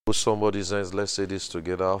Put somebody's hands, let's say this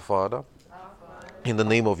together. Our Father, in the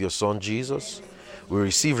name of your Son Jesus, we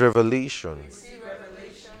receive revelation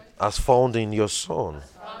as found in your Son.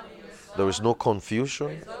 There is no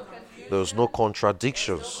confusion, there is no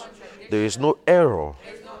contradictions, there is no error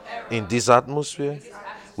in this atmosphere.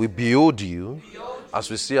 We behold you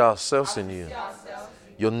as we see ourselves in you.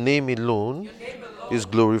 Your name alone is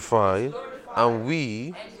glorified, and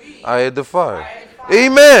we are edified.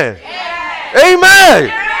 Amen.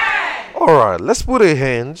 Amen. All right, let's put a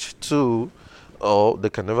hand to,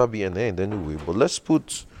 there can never be an end anyway, but let's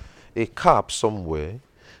put a cap somewhere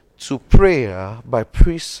to prayer by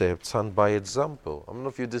precept and by example. I don't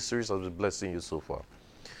know if this series has been blessing you so far.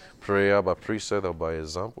 Prayer by precept or by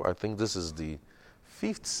example. I think this is the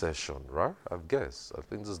fifth session, right? I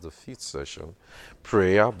think this is the fifth session.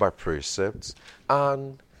 Prayer by precept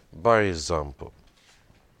and by example.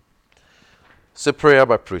 Say prayer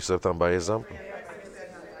by precept and by example.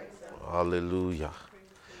 Hallelujah.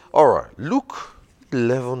 All right, Luke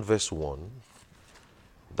 11 verse 1.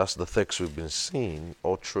 That's the text we've been seeing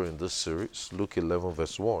all through in this series. Luke 11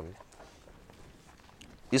 verse 1.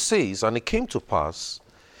 It says, and it came to pass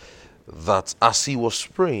that as he was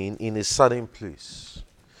praying in a certain place,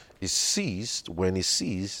 when he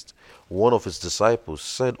ceased, one of his disciples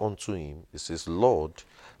said unto him, he says, Lord,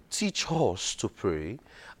 teach us to pray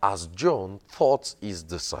as John taught his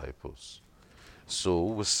disciples. So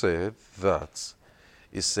we said that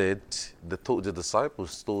he said, the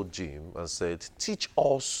disciples told him and said, teach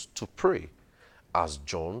us to pray as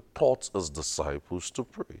John taught his disciples to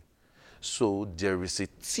pray. So there is a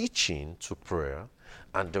teaching to prayer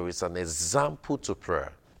and there is an example to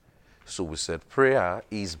prayer. So we said prayer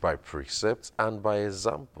is by precept and by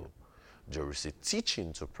example. There is a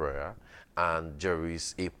teaching to prayer and there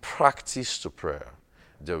is a practice to prayer.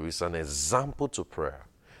 There is an example to prayer.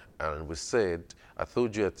 And we said, I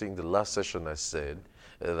told you, I think the last session I said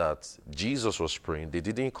that Jesus was praying. They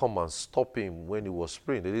didn't come and stop him when he was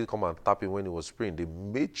praying. They didn't come and tap him when he was praying. They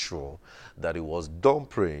made sure that he was done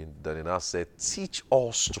praying. Then he now said, teach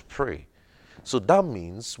us to pray. So that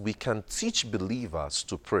means we can teach believers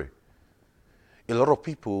to pray. A lot of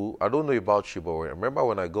people, I don't know about you, but I remember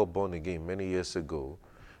when I got born again many years ago,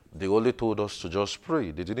 they only told us to just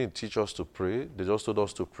pray. They didn't teach us to pray. They just told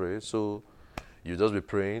us to pray. So you just be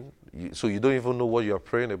praying. So you don't even know what you are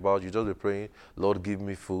praying about. You just be praying, Lord, give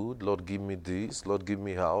me food. Lord, give me this. Lord, give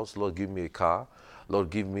me a house. Lord, give me a car. Lord,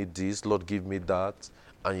 give me this. Lord, give me that.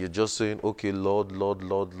 And you're just saying, okay, Lord, Lord,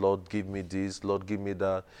 Lord, Lord, give me this. Lord, give me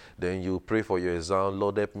that. Then you pray for your exam.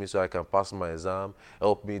 Lord, help me so I can pass my exam.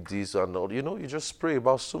 Help me this and all. You know, you just pray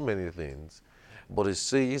about so many things. But it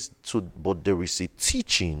says, but there is a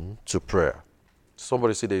teaching to prayer.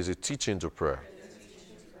 Somebody say there is a teaching to prayer.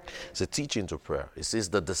 It's a teaching to prayer. It says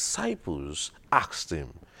the disciples asked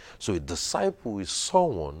him. So a disciple is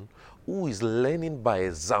someone who is learning by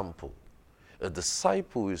example. A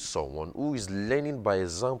disciple is someone who is learning by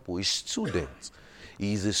example. A student.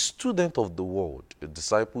 He is a student of the word. A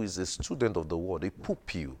disciple is a student of the word, a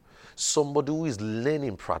pupil. Somebody who is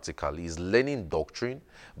learning practically, is learning doctrine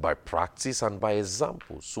by practice and by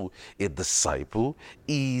example. So a disciple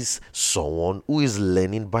is someone who is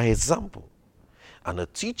learning by example. And a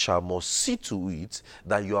teacher must see to it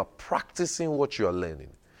that you are practicing what you are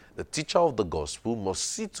learning. The teacher of the gospel must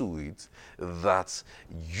see to it that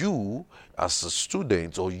you as a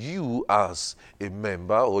student or you as a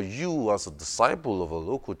member or you as a disciple of a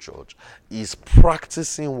local church is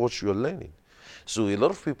practicing what you're learning. So a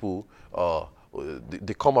lot of people,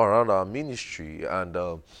 they come around our ministry and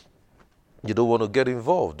they don't want to get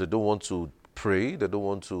involved. They don't want to pray. They don't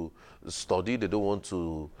want to study. They don't want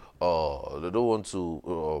to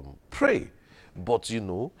pray. But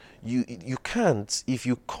you can't, if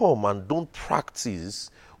you come and don't practice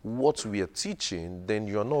what we are teaching, then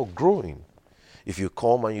you're not growing. If you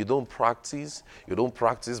come and you don't practice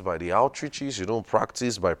by the outreaches, you don't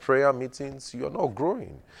practice by prayer meetings, you're not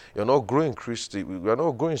growing. You're not growing you're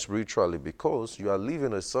not growing spiritually because you are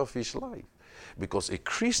living a selfish life. Because a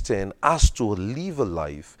Christian has to live a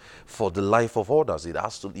life for the life of others. He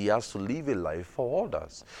has to live a life for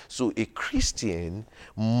others. So a Christian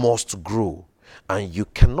must grow. And you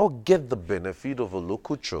cannot get the benefit of a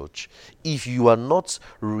local church if you are not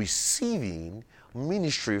receiving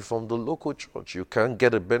ministry from the local church. You can't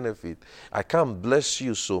get a benefit. I can't bless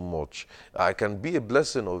you so much. I can be a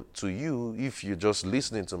blessing to you if you're just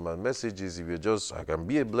listening to my messages. I can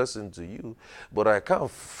be a blessing to you, but I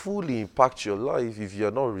can't fully impact your life if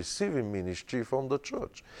you're not receiving ministry from the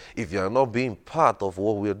church. If you're not being part of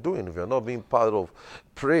what we're doing, if you're not being part of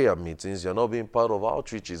prayer meetings, you're not being part of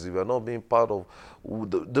outreaches, if you're not being part of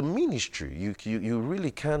the ministry, you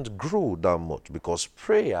really can't grow that much, because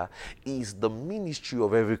prayer is the ministry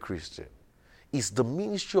of every Christian. It's the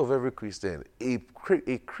ministry of every Christian. A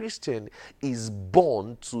Christian is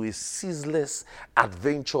born to a ceaseless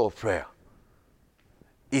adventure of prayer.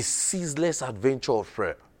 A ceaseless adventure of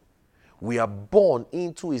prayer. We are born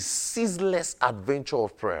into a ceaseless adventure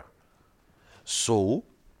of prayer. So,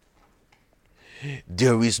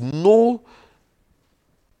 there is no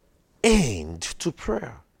end to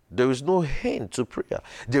prayer. There is no end to prayer.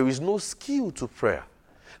 There is no skill to prayer.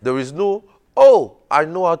 There is no, oh, I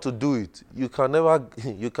know how to do it. You can never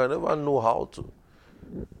know how to.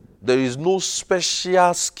 There is no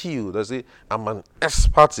special skill that say, I'm an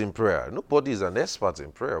expert in prayer. Nobody is an expert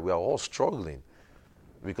in prayer. We are all struggling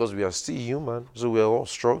because we are still human, so we are all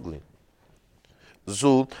struggling.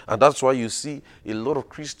 So, and that's why you see a lot of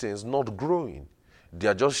Christians not growing. They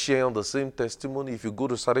are just sharing the same testimony. If you go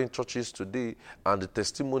to certain churches today and the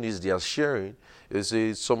testimonies they are sharing, they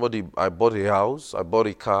say, somebody, I bought a house, I bought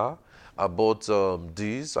a car, I bought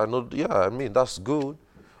this. I know, yeah, I mean, that's good.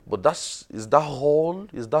 But is that all?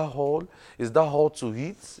 Is that all? Is that all to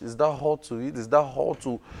it? Is that all to it? Is that all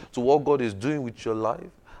to what God is doing with your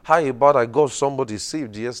life? How about I got somebody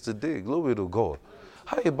saved yesterday? Glory to God.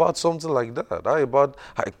 How about something like that? How about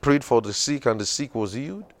I prayed for the sick and the sick was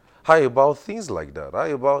healed? How about things like that?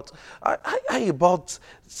 How about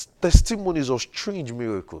testimonies of strange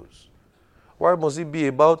miracles? Why must it be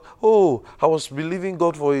about, oh, I was believing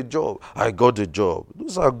God for a job, I got a job?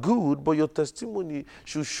 Those are good, but your testimony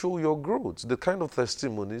should show your growth. The kind of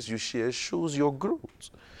testimonies you share shows your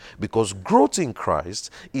growth. Because growth in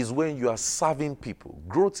Christ is when you are serving people.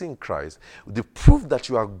 Growth in Christ, the proof that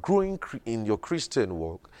you are growing in your Christian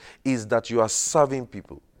walk is that you are serving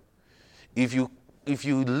people. If you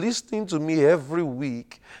listening to me every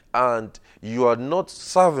week and you are not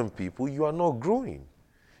serving people, you are not growing.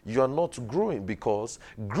 You are not growing, because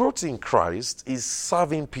growth in Christ is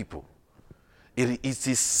serving people. It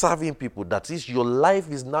is serving people. That is, your life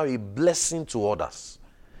is now a blessing to others.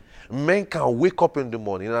 Men can wake up in the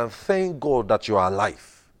morning and thank God that you are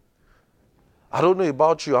alive. I don't know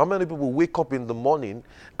about you. How many people wake up in the morning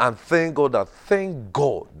and thank God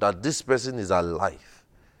that this person is alive?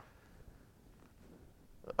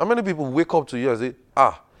 How many people wake up to you and say,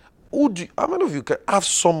 how many of you can have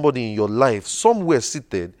somebody in your life somewhere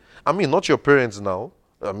seated? I mean, not your parents now.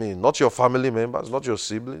 I mean, not your family members, not your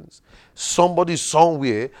siblings. Somebody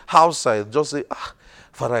somewhere outside just say,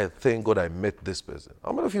 Father, I thank God I met this person.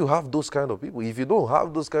 How many of you have those kind of people? If you don't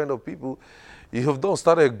have those kind of people, you have not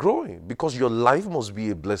started growing, because your life must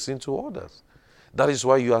be a blessing to others. That is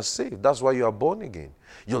why you are saved. That's why you are born again.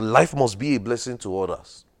 Your life must be a blessing to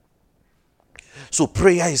others. So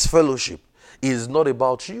prayer is fellowship. It is not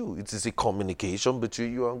about you. It is a communication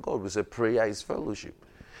between you and God. We say prayer is fellowship.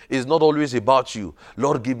 It's not always about you.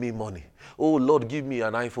 Lord, give me money. Oh, Lord, give me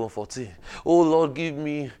an iPhone 14. Oh, Lord, give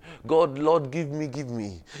me. Lord, give me.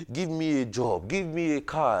 Give me a job. Give me a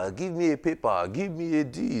car. Give me a paper. Give me a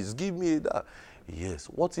this. Give me a that. Yes.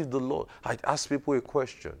 What if the Lord... I ask people a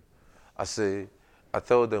question. I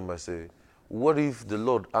tell them, what if the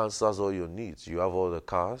Lord answers all your needs? You have all the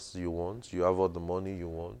cars you want. You have all the money you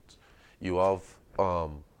want. You have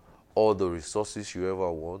all the resources you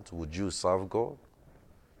ever want. Would you serve God?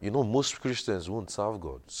 You know, most Christians won't serve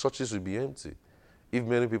God. Churches will be empty if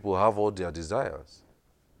many people have all their desires.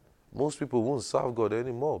 Most people won't serve God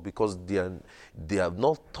anymore because they have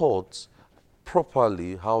not taught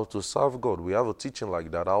properly how to serve God. We have a teaching like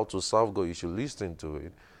that, how to serve God. You should listen to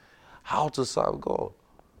it. How to serve God.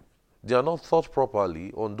 They are not taught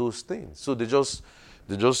properly on those things. So they just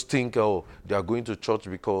think, oh, they are going to church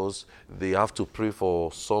because they have to pray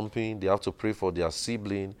for something. They have to pray for their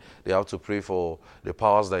sibling. They have to pray for the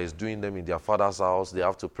powers that is doing them in their father's house. They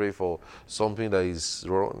have to pray for something that is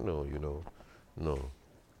wrong. No.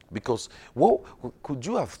 Because what could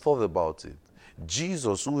you have thought about it?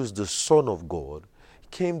 Jesus, who is the Son of God,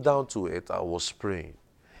 came down to earth and was praying.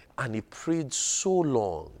 And he prayed so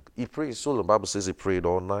long. He prayed so long. The Bible says he prayed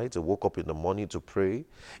all night. He woke up in the morning to pray.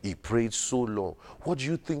 He prayed so long. What do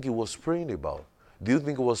you think he was praying about? Do you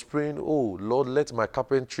think he was praying, oh, Lord, let my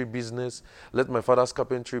carpentry business, let my father's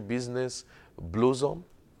carpentry business blossom?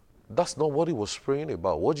 That's not what he was praying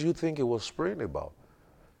about. What do you think he was praying about?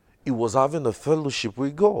 He was having a fellowship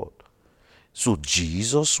with God. So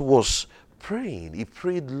Jesus was praying. He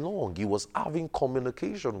prayed long. He was having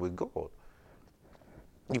communication with God.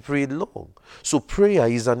 He prayed long. So prayer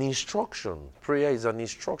is an instruction. Prayer is an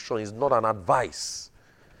instruction. It's not an advice.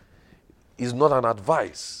 It's not an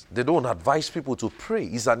advice. They don't advise people to pray.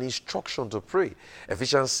 It's an instruction to pray.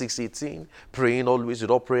 Ephesians 6:18, praying always with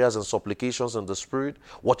all prayers and supplications in the Spirit,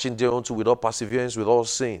 watching thereunto with all perseverance with all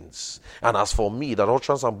saints. And as for me, that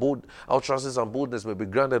utterances and boldness may be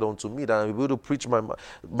granted unto me, that I may be able to preach I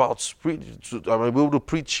may be able to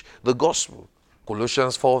preach the gospel.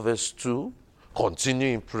 Colossians 4 verse 2, continue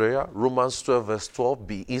in prayer. Romans 12 verse 12,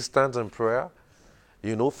 be instant in prayer.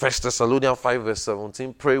 1 Thessalonians 5 verse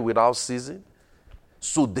 17, pray without ceasing.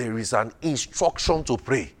 So there is an instruction to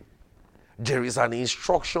pray. There is an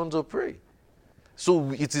instruction to pray. So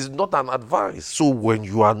it is not an advice. So when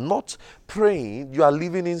you are not praying, you are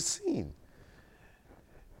living in sin.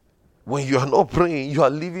 When you are not praying, you are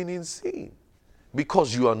living in sin.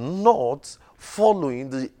 Because you are not following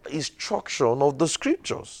the instruction of the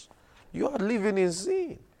scriptures. You are living in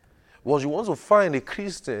sin. Once you want to find a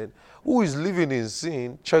Christian who is living in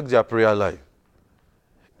sin, check their prayer life.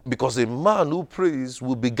 Because a man who prays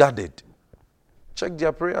will be guarded. Check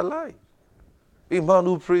their prayer life. A man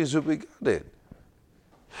who prays will be guarded.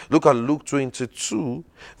 Look at Luke 22,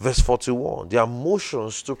 verse 41. There are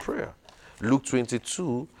motions to prayer. Luke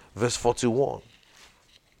 22, verse 41.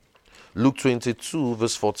 Luke 22,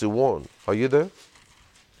 verse 41. Are you there?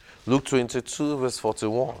 Luke 22, verse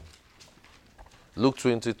 41. Luke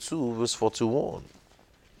 22, verse 41.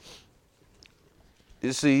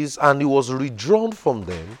 It says, and he was withdrawn from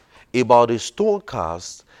them about a stone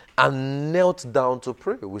cast and knelt down to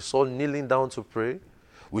pray. We saw kneeling down to pray.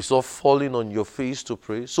 We saw falling on your face to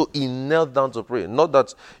pray. So he knelt down to pray. Not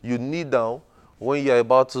that you kneel down when you're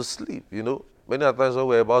about to sleep. Many times when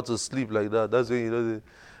we're about to sleep like that, that's when you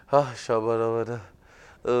shabba,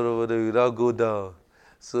 you now go down.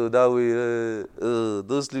 So that way,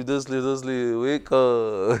 don't sleep, wake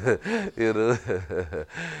up.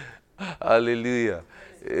 Hallelujah.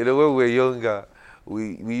 When we were younger,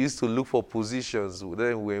 we used to look for positions.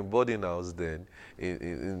 Then we were in boarding house then,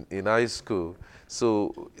 in high school.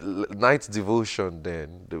 So night devotion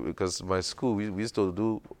then, because my school, we used to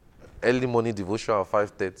do early morning devotion at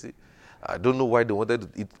 5:30. I don't know why they wanted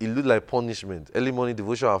it looked like punishment. Early morning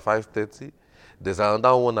devotion at 5:30. There's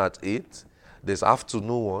another one at 8. There's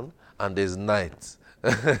afternoon one, and there's night.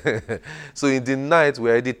 So in the night,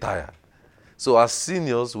 we're already tired. So as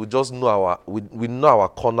seniors, we just know we know our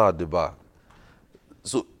corner at the back.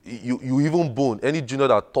 So you even bone any junior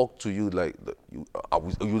that talk to you like I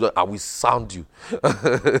will sound you.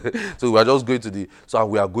 So we are just going to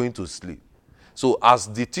we are going to sleep. So as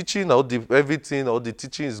the teaching, all the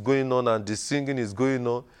teaching is going on and the singing is going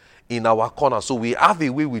on in our corner. So we have a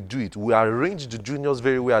way we do it. We arrange the juniors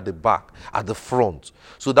very well at the back, at the front.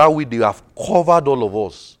 So that way they have covered all of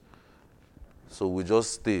us. So we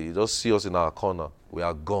just stay. You just see us in our corner. We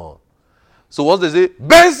are gone. So once they say,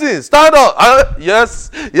 Benson, stand up. Yes.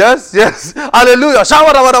 Hallelujah.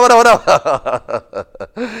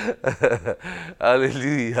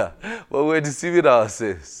 Hallelujah. But we're deceiving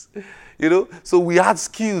ourselves. So we had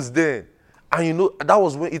skills then. And that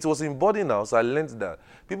was when it was in boarding house. I learned that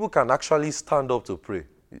people can actually stand up to pray.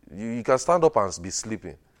 You can stand up and be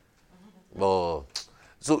sleeping.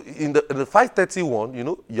 So in the 5:30 one,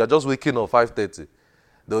 you are just waking up 5:30.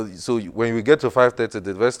 So when we get to 5:30,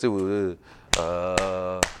 the university will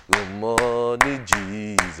good morning,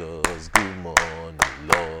 Jesus, good morning,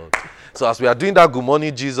 Lord. So as we are doing that, good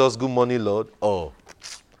morning, Jesus, good morning, Lord.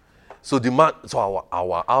 So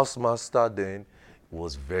our house master then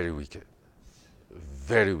was very wicked.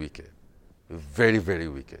 Very wicked. Very, very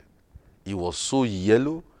wicked. He was so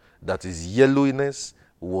yellow that his yellowiness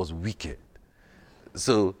was wicked.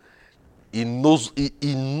 So he knows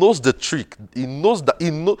the trick.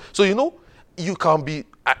 So you can be.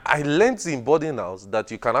 I learned in boarding house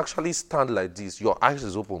that you can actually stand like this. Your eyes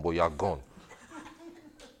is open, but you are gone.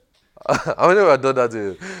 How many of you have done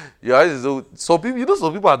that? Your eyes is open. Some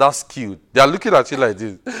people are that skilled. They are looking at you like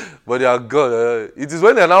this, but they are gone. It is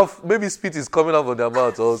when they are now maybe spit is coming out of their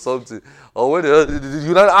mouth or something, or when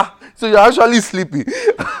so you're actually sleepy.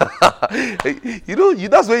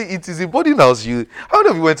 That's why it is in boarding house. How many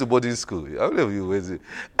of you went to boarding school? How many of you went?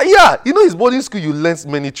 It's boarding school. You learn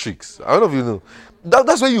many tricks. How many of you know?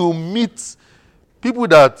 That's where you meet people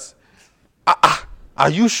that. Are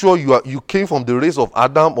you sure you came from the race of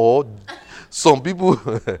Adam, or some people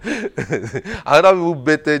other people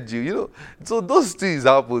bettered you? So those things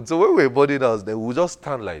happen. So when we're boarding house, then we'll just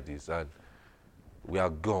stand like this and we are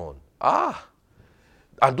gone.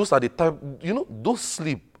 And those are the time, those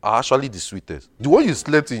sleep are actually the sweetest. The one you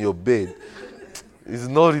slept in your bed is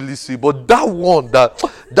not really sweet, but that one,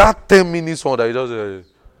 that 10 minutes one that you just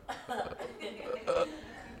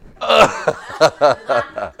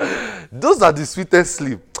those are the sweetest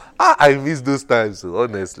sleep. I miss those times, so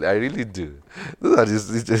honestly. I really do. Those are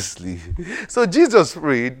just sleep. So Jesus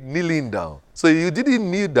prayed kneeling down. So you didn't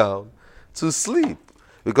kneel down to sleep.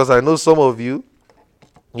 Because I know some of you,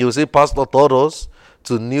 you say, Pastor taught us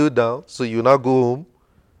to kneel down. So you now go home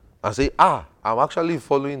and say, I'm actually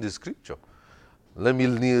following the scripture. Let me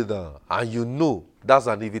kneel down. And you know that's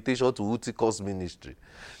an invitation to Utikos ministry.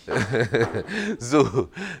 So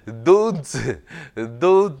don't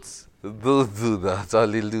do that.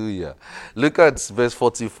 Hallelujah. Look at verse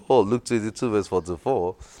 44. Luke 22, verse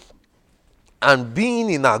 44. And being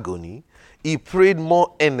in agony, he prayed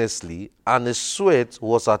more earnestly, and his sweat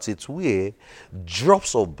was at its wear,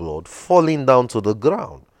 drops of blood falling down to the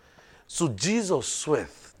ground. So Jesus sweat.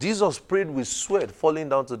 Jesus prayed with sweat falling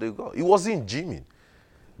down to the ground. He wasn't gymming.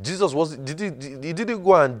 He didn't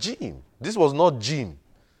go and gym. This was not gym.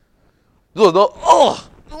 This was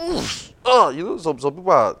not, you know, some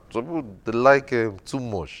people they like too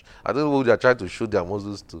much. I don't know who they are trying to show their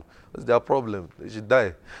muscles to. What's their problem? They should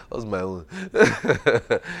die. That's my own.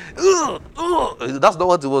 That's not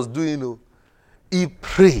what he was doing. No. He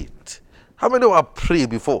prayed. How many of you have prayed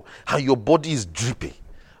before and your body is dripping?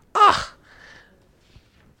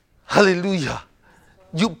 Hallelujah.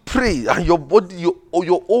 You pray and your body, your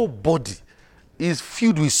whole body is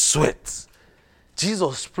filled with sweat.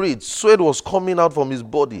 Jesus prayed. Sweat was coming out from his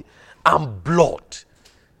body and blood.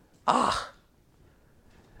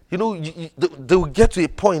 You know, they will get to a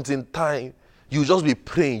point in time, you just be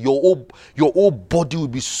praying. Your whole body will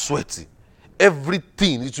be sweaty.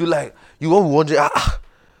 Everything. It will like, you will wonder,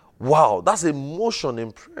 wow, that's emotion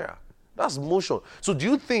in prayer. That's motion. So do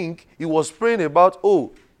you think he was praying about,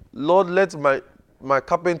 oh, Lord, let my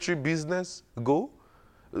carpentry business go?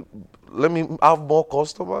 Let me have more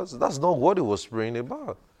customers? That's not what he was praying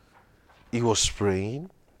about. He was praying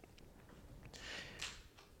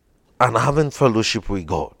and having fellowship with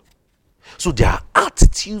God. So there are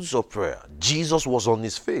attitudes of prayer. Jesus was on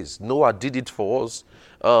his face. Noah did it for us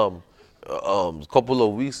a couple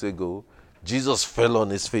of weeks ago. Jesus fell on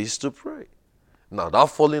his face to pray. Now, that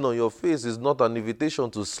falling on your face is not an invitation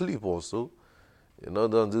to sleep also. You know,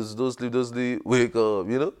 don't sleep, wake up,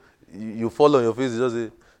 you know. You fall on your face, you just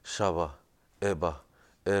say, Shaba, Eba,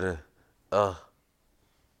 Ere,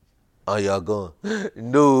 and you're gone.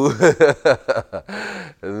 No.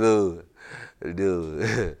 No.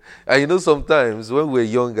 And you know, sometimes when we're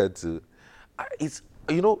younger too, it's,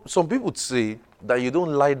 you know, some people say that you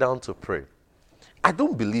don't lie down to pray. I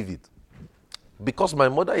don't believe it. Because my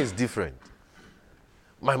mother is different.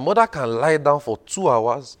 My mother can lie down for 2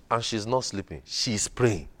 hours and she's not sleeping. She's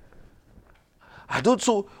praying.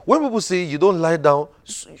 So when people say you don't lie down,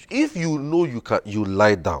 if you know you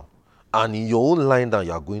lie down, and in your own lying down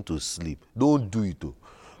you are going to sleep, don't do it though.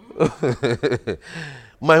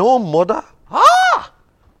 My own mother,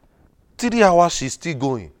 3 hours she's still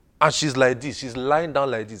going. And she's like this, she's lying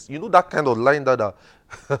down like this. You know that kind of lying down that,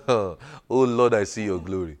 oh Lord, I see your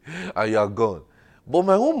glory. And you are gone. But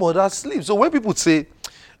my own mother sleeps. So when people say,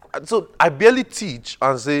 so I barely teach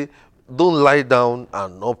and say, don't lie down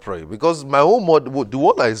and not pray. Because my own mother,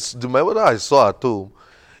 my mother I saw at home,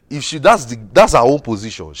 that's her own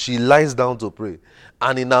position. She lies down to pray.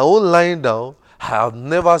 And in her own lying down, I have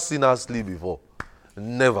never seen her sleep before.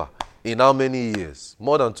 Never. In how many years?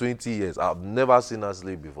 More than 20 years. I've never seen her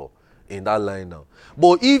sleep before. In that lying down.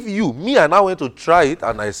 But me and I went to try it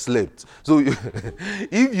and I slept. So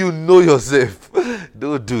if you know yourself,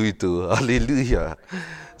 don't do it too. Hallelujah.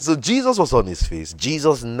 So Jesus was on his face.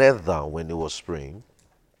 Jesus knelt down when he was praying.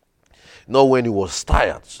 Not when he was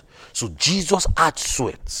tired. So Jesus had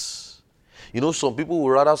sweat. You know, some people would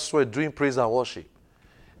rather sweat during praise and worship.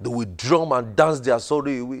 They would drum and dance their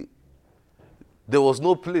sorrow away. There was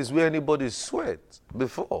no place where anybody sweat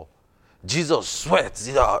before. Jesus sweats.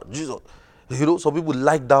 Jesus. You know, some people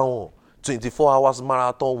like that one. 24 hours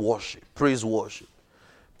marathon worship,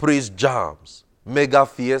 praise jams, mega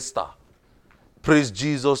fiesta, praise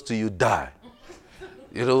Jesus till you die.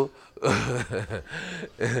 You know,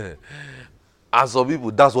 and some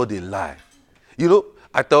people, that's what they like. You know,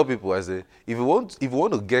 I tell people, I say, if you want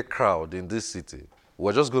to get crowd in this city,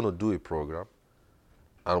 we're just going to do a program.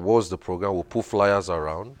 And what's the program? We'll put flyers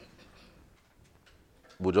around.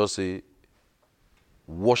 We'll just say,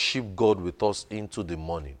 worship God with us into the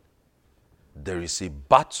morning. There is a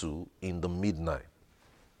battle in the midnight.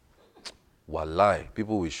 Wallahi,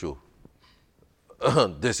 people will show.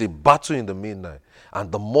 There's a battle in the midnight.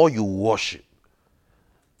 And the more you worship,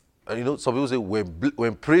 and you know, some people say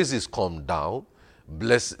when praises come down,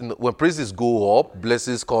 when praises go up,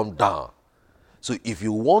 blessings come down. So if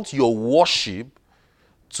you want your worship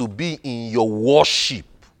to be in your worship,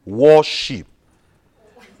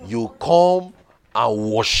 You come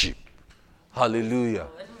and worship. Hallelujah.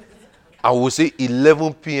 I will say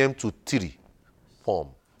 11 p.m. to 3 p.m.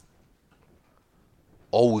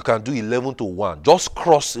 Or we can do 11 to 1. Just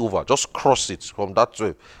cross over. Just cross it from that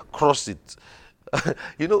 12. Cross it.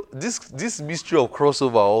 You know, this mystery of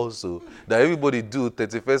crossover also that everybody do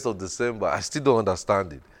 31st of December, I still don't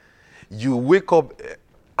understand it. You wake up,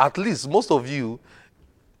 at least most of you,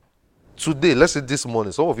 today, let's say this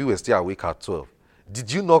morning, some of you were still awake at 12.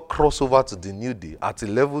 Did you not cross over to the new day? At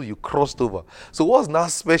 11, you crossed over. So what's now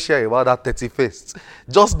special about that 31st?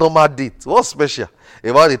 Just normal date. What's special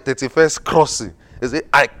about the 31st crossing? You say,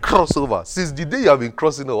 I cross over. Since the day you have been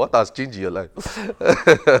crossing over, what has changed in your life?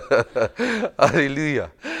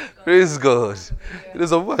 Hallelujah. Praise God. You know,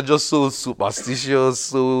 some people are just so superstitious,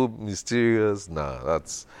 so mysterious. Nah,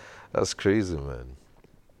 that's crazy, man.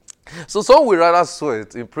 So some will rather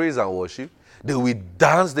sweat in praise and worship. They will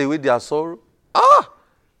dance away their sorrow.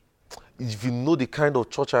 If you know the kind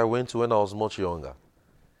of church I went to when I was much younger,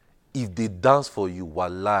 if they dance for you,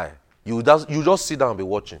 wallahi, you just sit down and be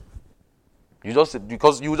watching. You just sit,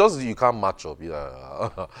 because you can't match up.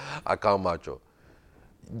 Yeah, I can't match up.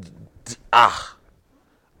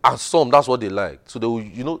 And some, that's what they like. So they will,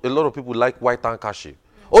 you know, a lot of people like white handkerchief.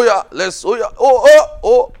 Oh yeah, let's go. You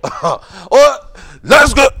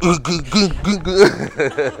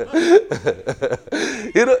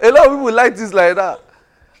know, a lot of people like things like that.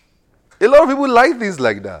 A lot of people like things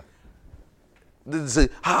like that. They say,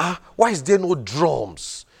 why is there no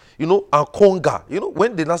drums? You know, and conga. You know,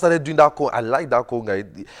 when they now started doing that conga, I like that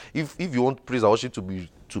conga. If you want praise and worship to be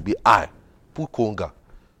high, put conga.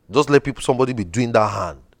 Just let somebody be doing that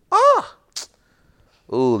hand.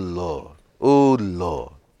 Oh Lord.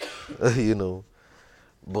 You know.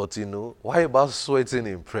 But you know, why about sweating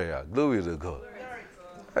in prayer? Glory to God.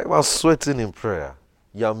 Why about sweating in prayer?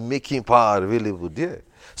 You're making power available there.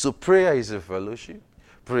 So prayer is a fellowship.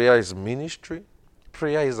 Prayer is ministry.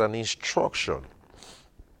 Prayer is an instruction.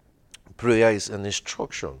 Prayer is an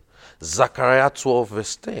instruction. Zechariah 12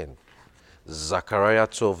 verse 10. Zechariah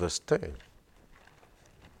 12 verse 10.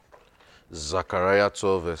 Zechariah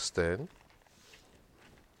 12 verse 10.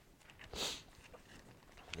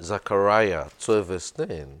 Zechariah 12 verse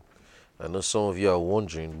 10. I know some of you are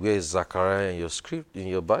wondering, where is Zechariah in your script, in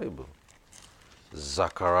your Bible?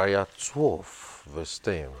 Zechariah 12 verse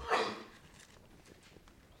 10.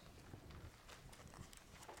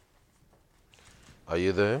 Are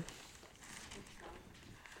you there?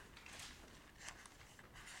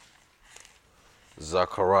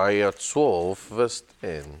 Zechariah 12 verse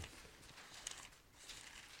 10.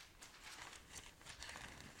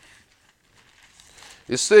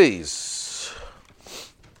 It says,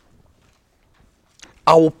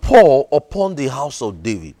 I will pour upon the house of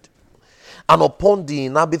David and upon the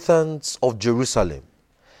inhabitants of Jerusalem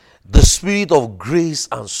the spirit of grace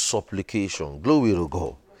and supplication. Glory to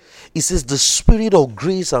God. It says the spirit of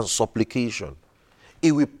grace and supplication.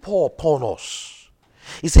 It will pour upon us.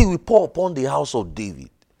 It says it will pour upon the house of David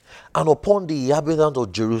and upon the inhabitants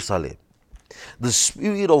of Jerusalem the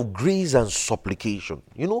spirit of grace and supplication.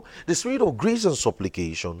 You know, the spirit of grace and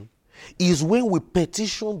supplication is when we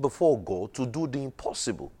petition before God to do the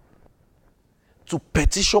impossible. To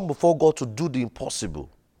petition before God to do the impossible.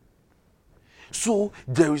 So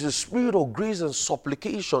there is a spirit of grace and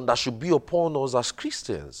supplication that should be upon us as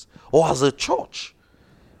Christians or as a church,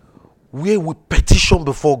 where we petition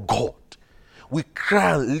before God. We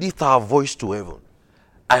cry and lift our voice to heaven.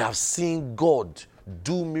 I have seen God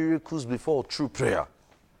do miracles before through prayer.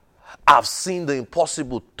 I've seen the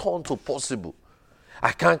impossible turn to possible.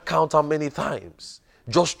 I can't count how many times.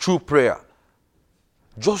 Just through prayer.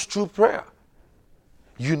 Just through prayer.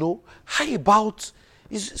 You know, how about,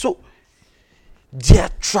 so there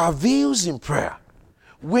are travails in prayer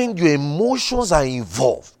when your emotions are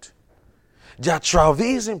involved. There are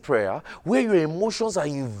travails in prayer where your emotions are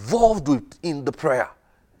involved in the prayer.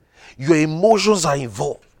 Your emotions are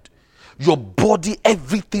involved. Your body,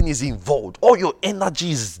 everything is involved. All your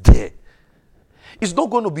energy is there. It's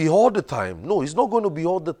not going to be all the time. No, it's not going to be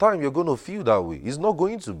all the time you're going to feel that way. It's not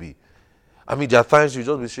going to be. I mean, there are times you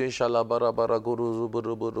just be saying, Shalabara, Godo,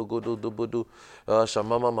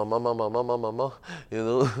 Shamama, Mama. You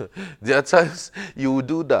know, there are times you will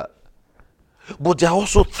do that. But there are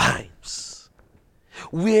also times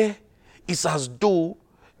where it's as though,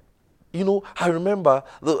 you know, I remember,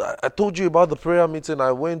 I told you about the prayer meeting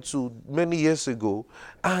I went to many years ago,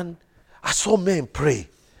 and I saw men pray.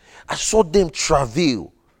 I saw them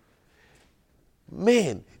travail.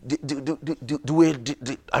 Men, they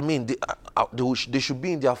should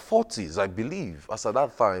be in their 40s, I believe, as at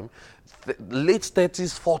that time, late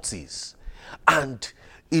 30s, 40s. And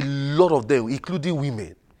A lot of them, including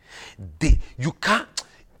women, you can't.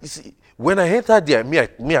 You see, when I entered there,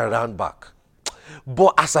 I ran back.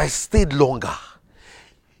 But as I stayed longer,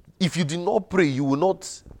 if you did not pray, you will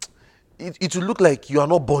not. It will look like you are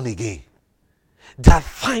not born again. There are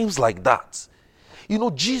times like that.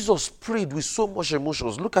 Jesus prayed with so much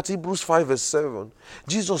emotions. Look at Hebrews 5 verse 7.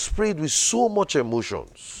 Jesus prayed with so much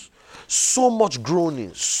emotions, so much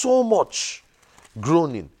groaning, so much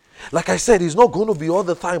groaning. Like I said, it's not going to be all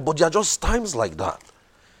the time, but there are just times like that.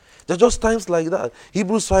 There are just times like that.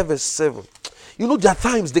 Hebrews 5 verse 7. There are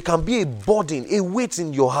times there can be a burden, a weight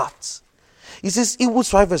in your heart. It says, Hebrews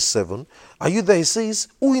 5 verse 7. Are you there? It says,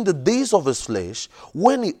 who in the days of his flesh,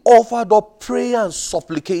 when he offered up prayer and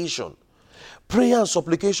supplication. Prayer and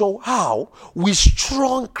supplication, how? With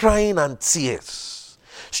strong crying and tears.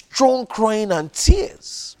 Strong crying and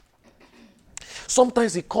tears.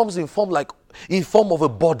 Sometimes it comes in form of a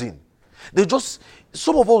burden.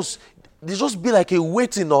 Some of us, they just be like a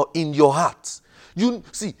weight in your heart. You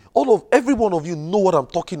see, every one of you know what I'm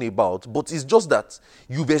talking about, but it's just that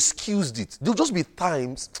you've excused it. There'll just be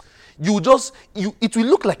times it will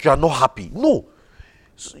look like you are not happy. No.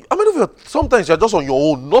 Sometimes you're just on your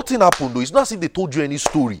own. Nothing happened though. It's not as if they told you any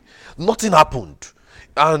story. Nothing happened.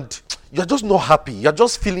 And you're just not happy. You're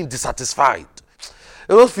just feeling dissatisfied.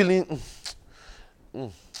 You're just feeling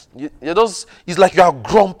it's like you are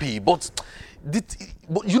grumpy, but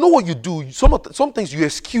you know what you do? Sometimes you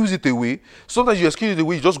excuse it away. Sometimes you excuse it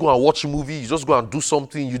away. You just go and watch a movie. You just go and do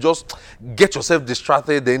something. You just get yourself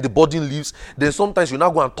distracted. Then the burden leaves. Then sometimes you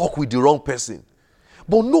now go and talk with the wrong person.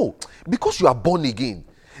 But no, because you are born again,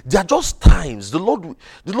 there are just times the Lord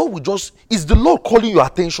will just, is the Lord calling your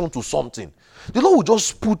attention to something. The Lord will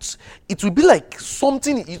just it will be like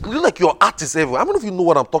something, it will look like your heart is heavy. I don't know if you know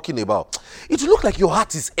what I'm talking about. It will look like your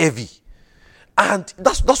heart is heavy. And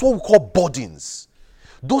that's what we call burdens.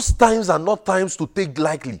 Those times are not times to take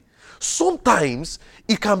lightly. Sometimes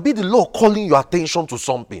it can be the Lord calling your attention to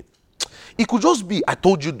something. It could just be, I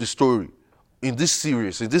told you the story in this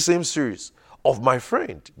same series, of my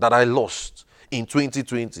friend that I lost in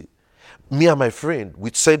 2020. Me and my friend,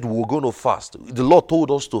 we said we were going to fast. The Lord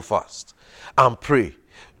told us to fast and pray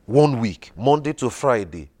 1 week, Monday to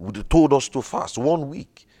Friday. He told us to fast 1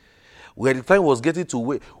 week. Where the time was getting to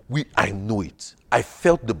wait, I know it. I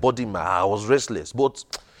felt the body in my heart. I was restless. But,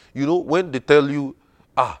 when they tell you,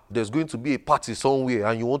 there's going to be a party somewhere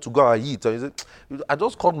and you want to go and eat, and you say, I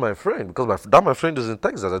just called my friend because my friend is in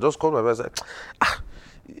Texas. I just called my friend and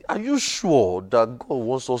said, are you sure that God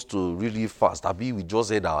wants us to really fast? Abi, we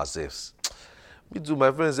just hate ourselves. Me too,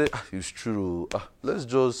 my friend said, it's true. Let's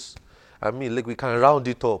just, we can round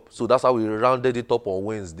it up. So that's how we rounded it up on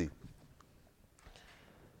Wednesday.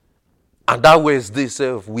 And that Wednesday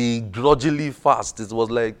itself, we grudgingly fast. It was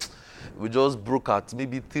like, we just broke at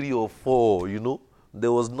maybe 3 or 4,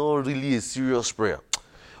 There was not really a serious prayer.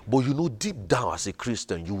 But deep down as a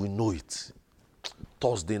Christian, you will know it.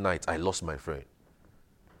 Thursday night, I lost my friend.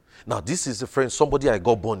 Now, this is a friend, somebody I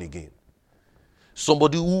got born again.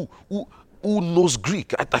 Somebody who knows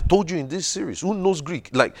Greek. I told you in this series, who knows Greek.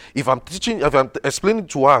 Like, if I'm explaining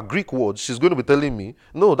to her Greek words, she's going to be telling me,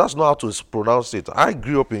 no, that's not how to pronounce it. I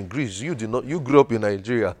grew up in Greece. You did not. You grew up in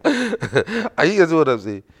Nigeria. Are you getting what I'm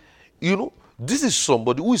saying? This is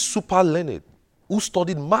somebody who is super learned, who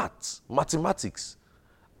studied mathematics,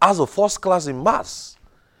 has a first class in maths.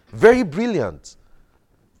 Very brilliant.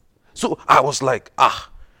 So I was like,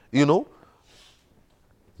 we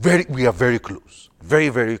are very close. Very,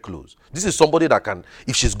 very close. This is somebody that can,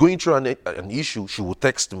 if she's going through an issue, she will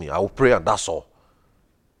text me. I will pray and that's all.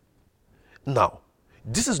 Now,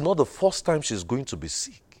 this is not the first time she's going to be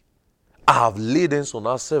sick. I have laid hands on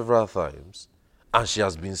her several times and she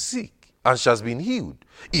has been sick and she has been healed.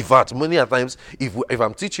 In fact, many a times, if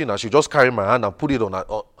I'm teaching her, she just carry my hand and put it on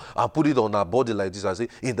her body like this. I say,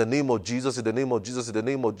 in the name of Jesus, in the name of Jesus, in the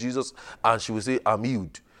name of Jesus. And she will say, I'm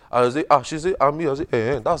healed. I say, she say, I'm healed. I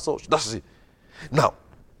say, that's all. That's it. Now,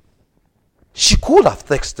 she could have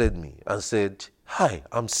texted me and said, hi,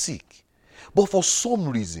 I'm sick. But for some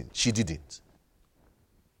reason, she didn't.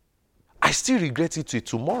 I still regret it till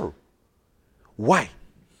tomorrow. Why?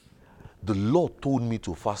 The Lord told me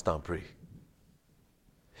to fast and pray.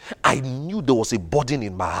 I knew there was a burden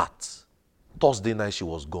in my heart. Thursday night, she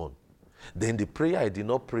was gone. Then the prayer, I did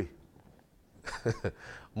not pray.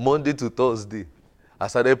 Monday to Thursday. I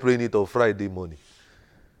started praying it on Friday morning.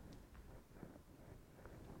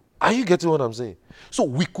 Are you getting what I'm saying? So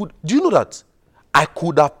do you know that I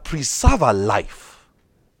could have preserved her life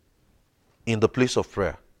in the place of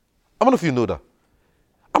prayer? How many of you know that?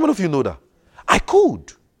 How many of you know that? I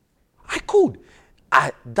could.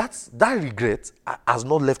 That regret has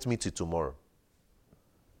not left me till tomorrow.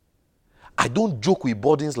 I don't joke with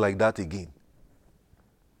burdens like that again.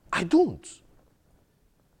 I don't.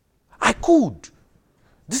 I could.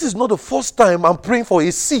 This is not the first time I'm praying for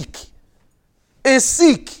a sick. A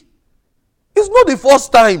sick. It's not the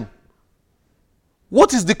first time.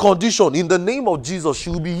 What is the condition? In the name of Jesus, she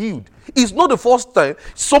will be healed. It's not the first time.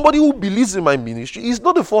 Somebody who believes in my ministry, it's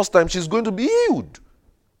not the first time she's going to be healed.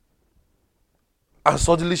 And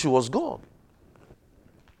suddenly she was gone.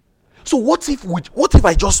 So what if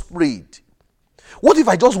I just prayed? What if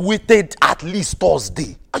I just waited at least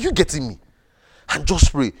Thursday? Are you getting me? And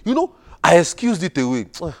just pray. I excused it away.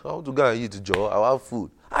 I want to go and eat, Joe. I have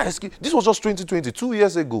food. This was just 2020, 2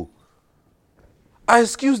 years ago. I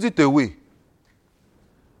excused it away.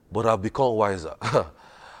 But I've become wiser.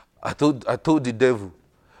 I told the devil,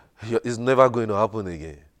 it's never going to happen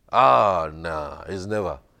again. Nah, it's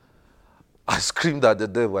never. I screamed at the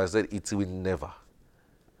devil. I said, it will never.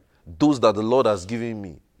 Those that the Lord has given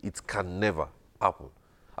me, it can never happen.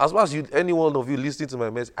 As much as any one of you listening to my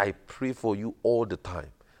message, I pray for you all the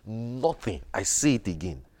time. Nothing, I say it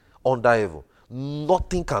again, under heaven,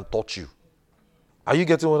 nothing can touch you. Are you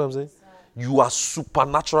getting what I'm saying? You are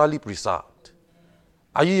supernaturally preserved.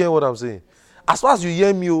 Are you hearing what I'm saying? As far as you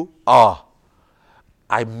hear me,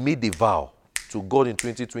 I made a vow to God in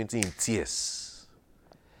 2020 in tears.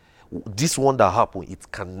 This one that happened,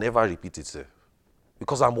 it can never repeat itself.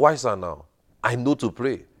 Because I'm wiser now. I know to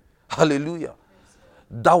pray. Hallelujah.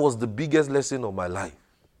 That was the biggest lesson of my life.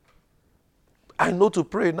 I know to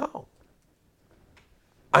pray now.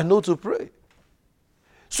 I know to pray.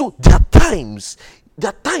 So there are times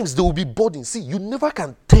there will be burdens. See, you never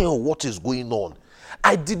can tell what is going on.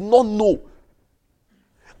 I did not know.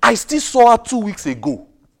 I still saw her 2 weeks ago.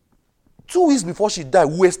 2 weeks before she died,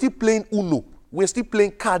 we were still playing Uno. We were still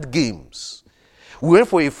playing card games. We went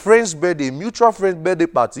for a friend's birthday, a mutual friend's birthday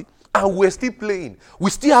party, and we were still playing. We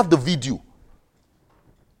still have the video.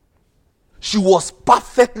 She was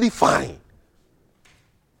perfectly fine.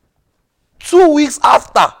 2 weeks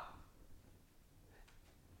after,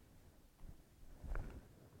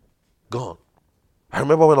 gone. I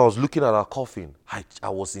remember when I was looking at her coffin, I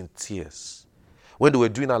was in tears. When they were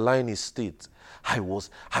doing her lying in state, I was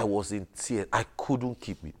in tears. I couldn't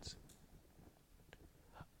keep it.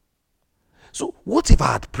 So what if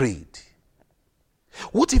I had prayed?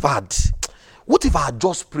 What if I had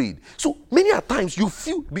just prayed? So many a times you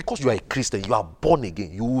feel, because you are a Christian, you are born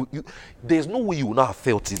again. There's no way you will not have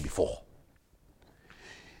felt it before.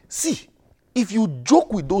 See, if you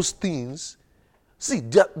joke with those things,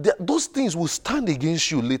 those things will stand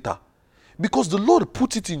against you later. Because the Lord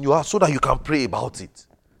put it in your heart so that you can pray about it.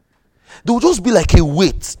 They will just be like a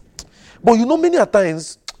weight. But many a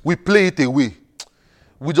times we play it away.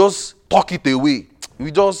 We just talk it away.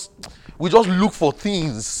 We just look for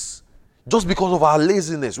things. Just because of our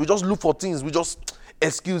laziness. We just look for things. We just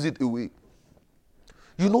excuse it away.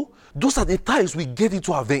 Those are the times we get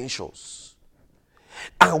into our ventures.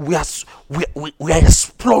 And we are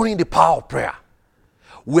exploring the power of prayer.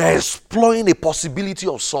 We are exploring the possibility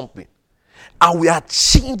of something. And we are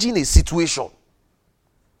changing a situation.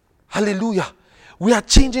 Hallelujah. We are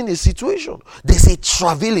changing a situation. There's a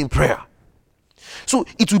travail in prayer. So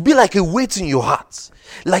it will be like a weight in your heart.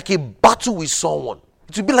 Like a battle with someone.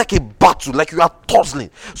 It will be like a battle. Like you are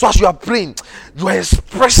tussling. So as you are praying, you are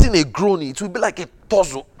expressing a groaning. It will be like a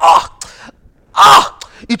tussle.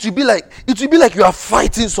 It will be like you are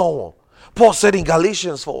fighting someone. Paul said in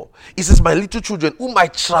Galatians 4, he says, my little children, who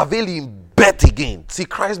might travail in birth again. See,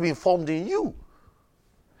 Christ being formed in you.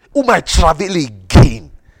 Who might travail again.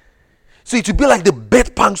 So it will be like the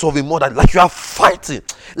birth pangs of a mother, like you are fighting,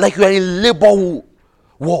 like you are in labor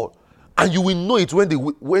ward. And you will know it when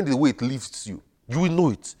the weight lifts you. You will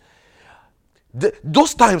know it.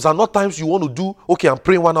 Those times are not times you want to do, okay, I'm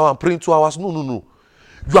praying 1 hour, I'm praying 2 hours. No.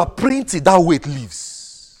 You are praying till that weight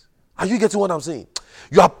leaves. Are you getting what I'm saying?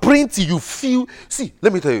 You are praying till you feel. See,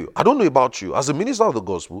 let me tell you, I don't know about you. As a minister of the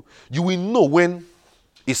gospel, you will know when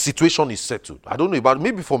a situation is settled. I don't know about it.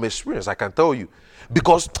 Maybe from experience, I can tell you.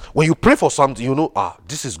 Because when you pray for something, you know,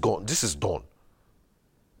 this is gone. This is done.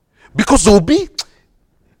 Because there will be,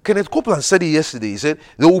 Kenneth Copeland said it yesterday. He said,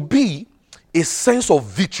 there will be a sense of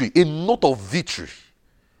victory, a note of victory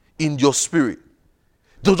in your spirit.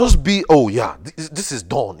 There'll just be, this is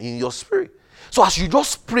done in your spirit. So as you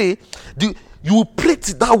just pray, you will pray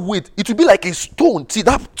till that weight. It will be like a stone till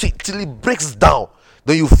it breaks down.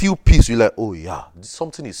 Then you feel peace. You're like,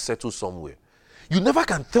 something is settled somewhere. You never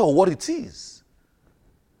can tell what it is.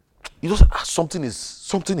 You just something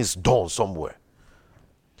is done somewhere.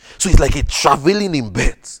 So it's like a traveling in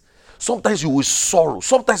bed. Sometimes you will sorrow.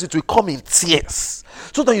 Sometimes it will come in tears.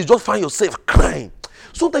 Sometimes you just find yourself crying.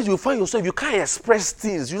 Sometimes you find yourself, you can't express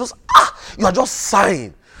things. You are just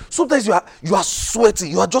sighing. Sometimes you are sweating.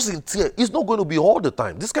 You are just in tears. It's not going to be all the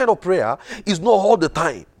time. This kind of prayer is not all the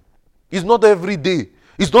time. It's not every day.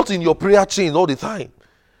 It's not in your prayer chain all the time.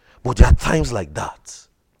 But there are times like that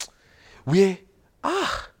where,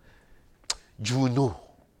 you know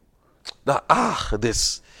that,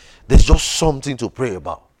 there's just something to pray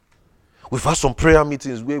about. We've had some prayer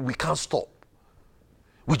meetings where we can't stop.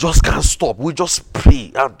 We just can't stop. We just pray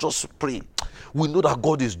and just pray. We know that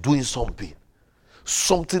God is doing something.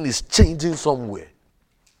 Something is changing somewhere.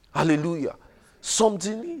 Hallelujah.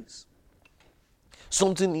 Something is.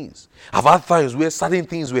 Something is. I've had times where certain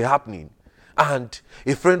things were happening. And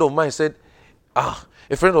a friend of mine said, a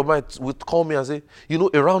friend of mine would call me and say,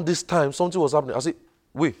 around this time, something was happening. I said,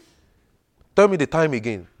 wait, tell me the time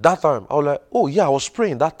again. That time, I was like, oh yeah, I was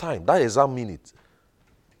praying that time, that exact minute.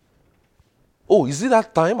 Oh, is it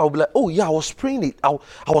that time? I'll be like, oh yeah, I was praying it. I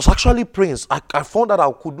was actually praying. I found that I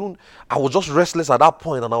was just restless at that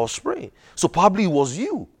point and I was praying. So probably it was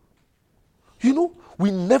you.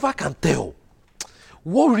 We never can tell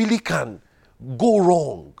what really can go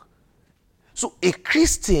wrong. So a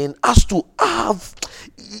Christian has to have,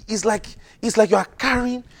 it's like you are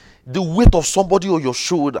carrying the weight of somebody on your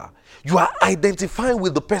shoulder. You are identifying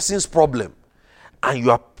with the person's problem and you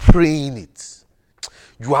are praying it.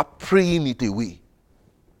 You are praying it away.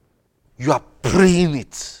 You are praying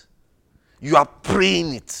it. You are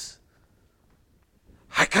praying it.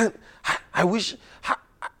 I can't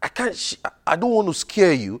I don't want to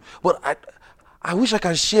scare you, but I wish I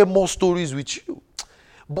can share more stories with you.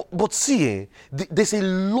 But see, there's a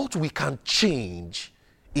lot we can change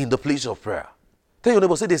in the place of prayer. Tell your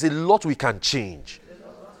neighbor, say there's a lot we can change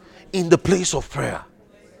in the place of prayer.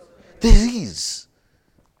 There is.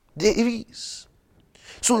 There is.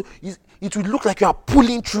 So it will look like you are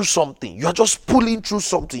pulling through something. You are just pulling through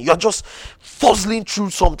something. You are just fuzzling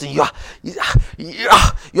through something. You're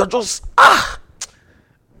just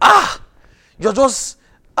You're just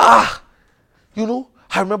I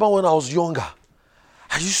remember when I was younger,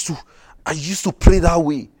 I used to pray that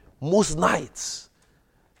way most nights.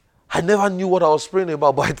 I never knew what I was praying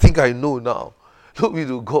about, but I think I know now. Glory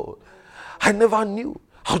to God. I never knew.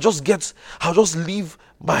 I'll just leave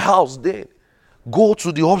my house then, go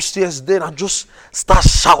to the upstairs then and just start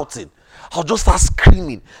shouting. I'll just start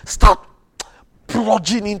screaming, start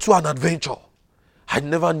plunging into an adventure. I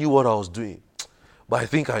never knew what I was doing, but I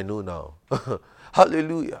think I know now.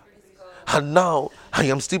 Hallelujah. And now I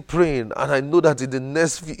am still praying, and I know that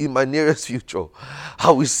in my nearest future,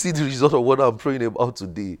 I will see the result of what I'm praying about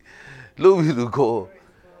today. Glory to God.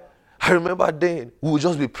 I remember then we would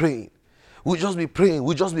just be praying. We'll just be praying.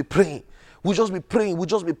 We'll just be praying. We'll just be praying. We'll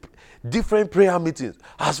just be different prayer meetings.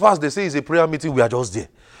 As far as they say it's a prayer meeting, we are just there.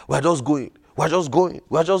 We are just going. We are just going.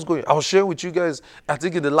 We are just going. I was sharing with you guys, I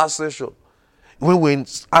think in the last session, when we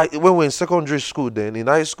were in secondary school then, in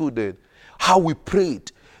high school then, how we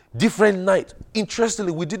prayed. Different night.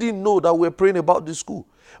 Interestingly, we didn't know that we were praying about the school.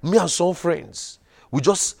 Me and some friends, we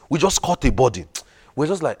just caught a body. We're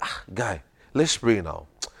just like, guy, let's pray now.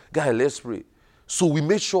 Guy, let's pray. So we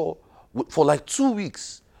made sure for like 2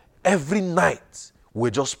 weeks, every night, we're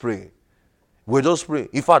just praying. We're just praying.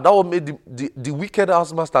 In fact, that would make the wicked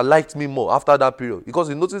housemaster liked me more after that period, because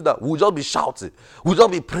he noticed that we'll just be shouting. We'll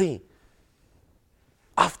just be praying.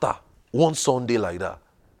 After one Sunday like that,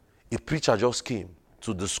 a preacher just came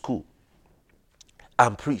to the school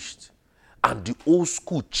and preached, and the whole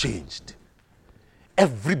school changed.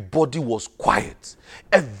 Everybody was quiet.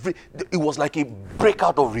 It was like a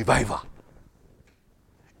breakout of revival.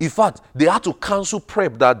 In fact, they had to cancel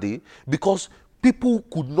prep that day because people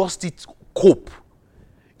could not still cope.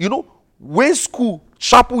 When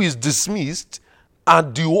chapel is dismissed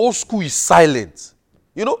and the whole school is silent.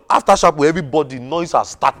 After chapel, everybody noise has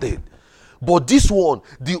started. But this one,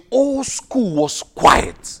 the whole school was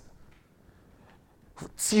quiet.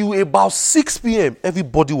 Till about 6 p.m.,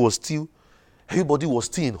 everybody was still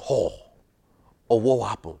in awe of what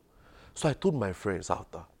happened. So I told my friends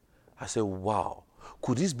after, I said, wow,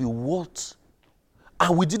 could this be what?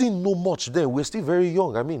 And we didn't know much then. We were still very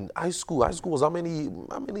young. I mean, high school was how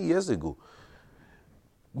many years ago?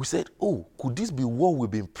 We said, oh, could this be what we've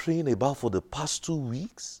been praying about for the past 2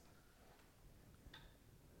 weeks?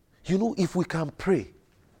 If we can pray,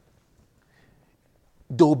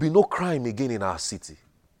 there will be no crime again in our city.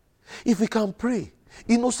 If we can pray,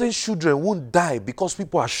 innocent children won't die because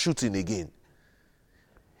people are shooting again.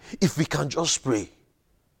 If we can just pray.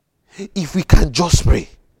 If we can just pray.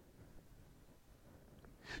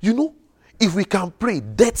 If we can pray,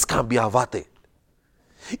 deaths can be averted.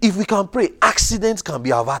 If we can pray, accidents can be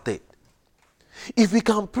averted. If we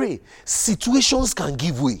can pray, situations can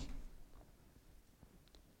give way.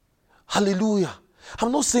 Hallelujah.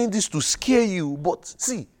 I'm not saying this to scare you, but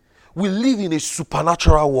see, we live in a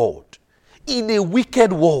supernatural world, in a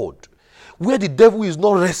wicked world, where the devil is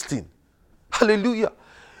not resting. Hallelujah.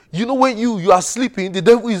 You know, when you are sleeping, the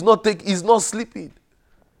devil is not sleeping.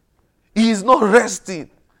 He is not resting.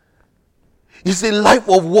 It's a life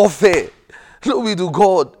of warfare. Glory to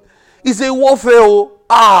God. It's a warfare.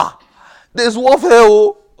 Oh. There's warfare.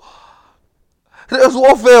 Oh. There's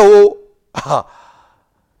warfare. Oh.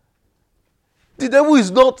 The devil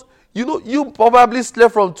is not, you probably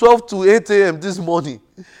slept from 12 to 8 a.m. this morning.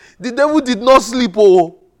 The devil did not sleep.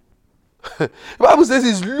 Oh. The Bible says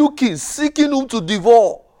he's looking, seeking whom to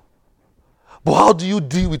devour. But how do you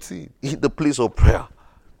deal with him? In the place of prayer.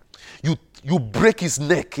 You break his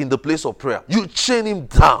neck in the place of prayer. You chain him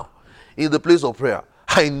down in the place of prayer.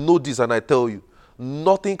 I know this and I tell you,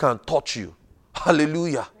 nothing can touch you.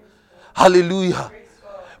 Hallelujah. Hallelujah.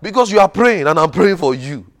 Because you are praying and I'm praying for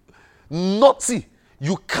you.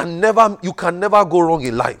 You can never go wrong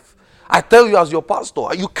in life. I tell you as your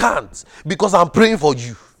pastor, you can't, because I'm praying for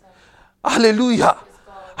you. Hallelujah.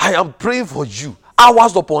 I am praying for you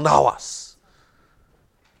hours upon hours.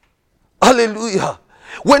 Hallelujah.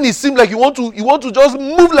 When it seems like you want to just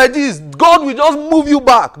move like this, God will just move you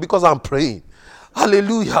back because I'm praying.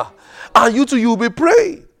 Hallelujah. And you too, you will be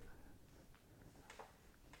praying.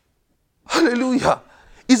 Hallelujah.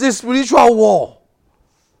 It's a spiritual war.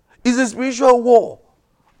 It's a spiritual war.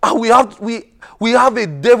 And we have a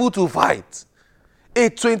devil to fight. A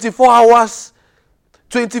 24 hours,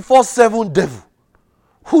 24/7 devil.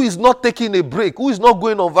 Who is not taking a break. Who is not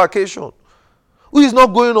going on vacation. Who is not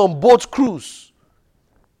going on boat cruise.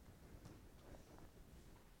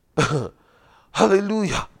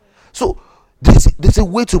 Hallelujah. So there's a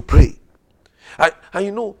way to pray. And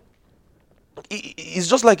it's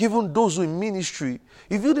just like even those who in ministry,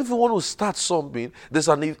 if you want to start something, there's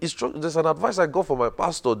an advice I got from my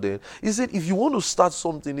pastor then. He said, if you want to start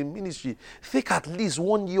something in ministry, take at least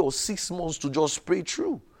 1 year or 6 months to just pray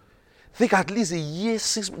through. Take at least a year,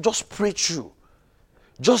 6 months, just pray through.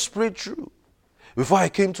 Just pray through. Before I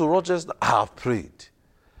came to Rochester, I have prayed.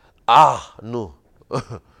 No.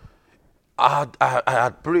 I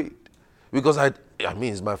had prayed. Because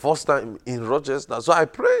it's my first time in Rochester, so I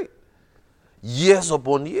prayed. Years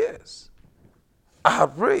upon years. I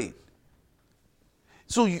have prayed.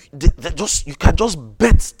 So you can just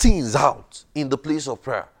bet things out in the place of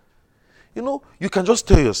prayer. You can just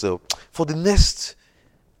tell yourself, for the next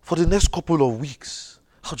couple of weeks,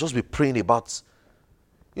 I'll just be praying about,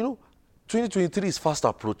 2023 is fast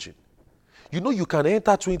approaching. You can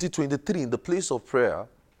enter 2023 in the place of prayer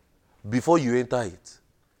before you enter it.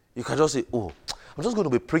 You can just say, I'm just going to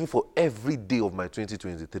be praying for every day of my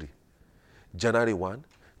 2023. January 1,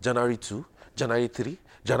 January 2, January 3,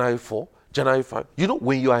 January 4, January 5.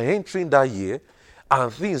 When you are entering that year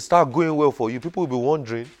and things start going well for you, people will be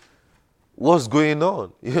wondering, what's going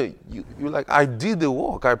on? You're like, I did the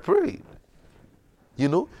work, I prayed.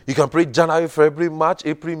 You can pray January, February, March,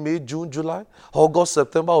 April, May, June, July, August,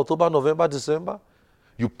 September, October, November, December.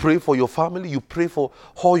 You pray for your family, you pray for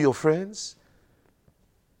all your friends.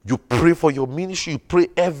 You pray for your ministry, you pray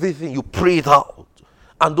everything, you pray it out.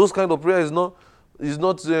 And those kind of prayer is not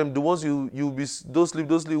the ones you be don't sleep,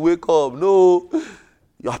 wake up. No,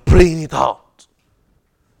 you are praying it out.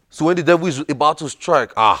 So when the devil is about to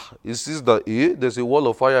strike, he sees that there's a wall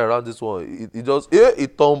of fire around this one.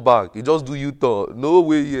 It turn back. It just do you turn. No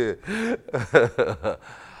way here.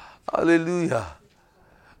 Hallelujah.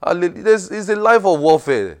 Hallelujah. It's a life of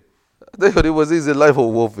warfare. That's what it was. It's a life of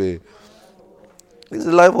warfare. It's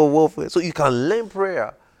a life of warfare. So you can learn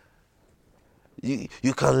prayer.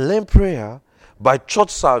 You can learn prayer by church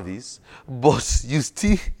service, but you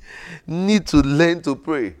still need to learn to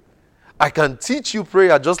pray. I can teach you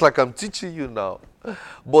prayer just like I'm teaching you now.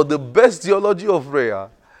 But the best theology of prayer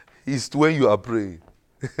is when you are praying.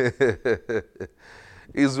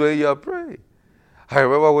 It's when you are praying. I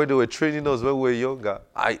remember when they were training us when we were younger.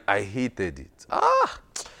 I hated it.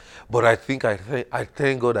 But I thank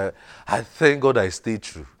God I stayed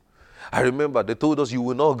true. I remember they told us you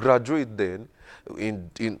will not graduate then. In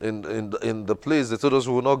the place they told us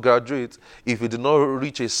we will not graduate if we did not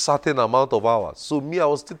reach a certain amount of hours. So me, I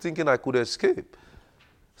was still thinking I could escape.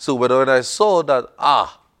 So when I saw that,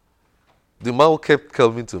 the man kept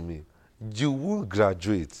coming to me, you won't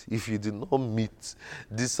graduate if you did not meet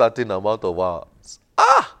this certain amount of hours.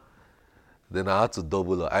 Then I had to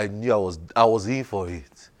double up. I knew I was in for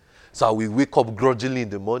it. So I will wake up grudgingly in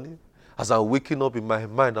the morning. As I'm waking up in my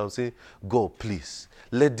mind, I'm saying, God, please,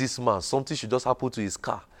 let this man, something should just happen to his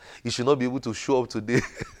car. He should not be able to show up today.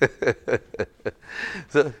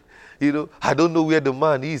 So, I don't know where the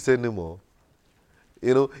man is anymore.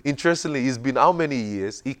 Interestingly, it's been how many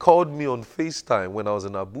years? He called me on FaceTime when I was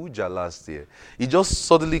in Abuja last year. He just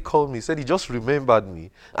suddenly called me. He said he just remembered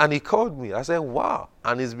me. And he called me. I said, wow.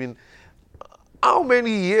 And it's been how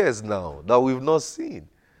many years now that we've not seen?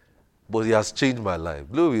 But he has changed my life.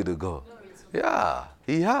 Glory to God. Yeah,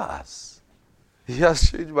 he has. He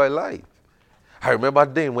has changed my life. I remember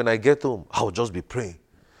then when I get home, I would just be praying.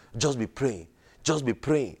 Just be praying. Just be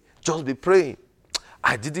praying. Just be praying.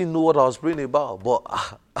 I didn't know what I was praying about, but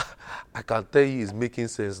I can tell you it's making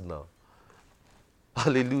sense now.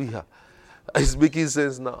 Hallelujah. It's making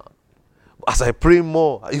sense now. As I pray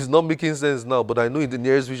more, it's not making sense now, but I know in the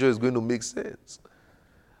nearest future it's going to make sense.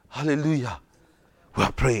 Hallelujah. We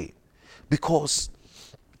are praying because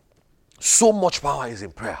so much power is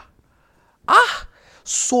in prayer.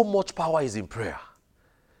 So much power is in prayer.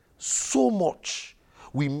 So much.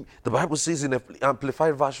 The Bible says in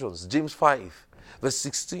Amplified Versions, James 5, verse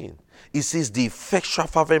 16, it says, the effectual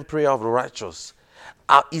fervent prayer of the righteous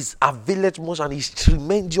is availeth much and is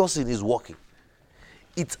tremendous in his working.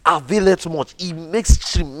 It availeth much. It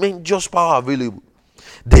makes tremendous power available.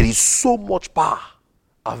 There is so much power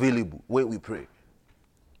available when we pray.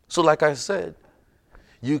 So like I said,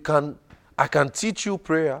 I can teach you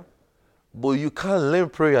prayer, but you can't learn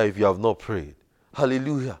prayer if you have not prayed.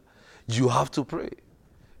 Hallelujah. You have to pray.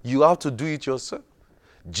 You have to do it yourself.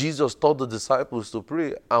 Jesus taught the disciples to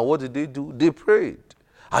pray. And what did they do? They prayed.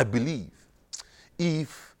 I believe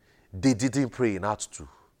if they didn't pray in Acts 2,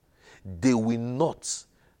 they will not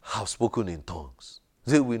have spoken in tongues.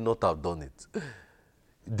 They will not have done it.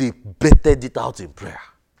 They bettered it out in prayer.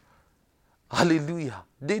 Hallelujah.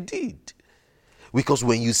 They did. Because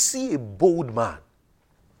when you see a bold man,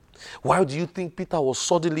 why do you think Peter was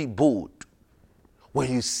suddenly bold?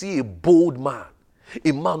 When you see a bold man,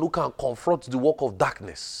 a man who can confront the work of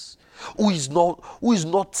darkness, who is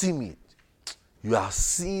not timid, you are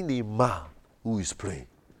seeing a man who is praying.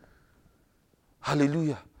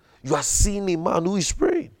 Hallelujah. You are seeing a man who is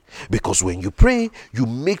praying. Because when you pray, you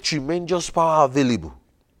make tremendous power available.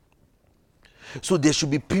 So there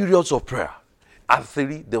should be periods of prayer. At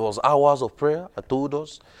 3, there was hours of prayer. I told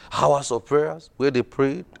us hours of prayers where they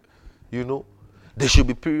prayed. There should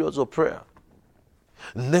be periods of prayer.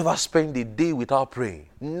 Never spend a day without praying.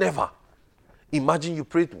 Never. Imagine you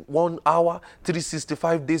prayed 1 hour,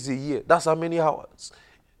 365 days a year. That's how many hours?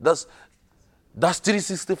 That's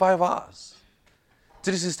 365 hours.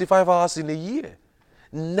 365 hours in a year.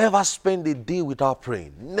 Never spend a day without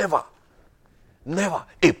praying. Never. Never.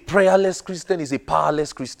 A prayerless Christian is a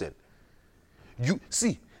powerless Christian. You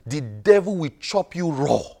see, the devil will chop you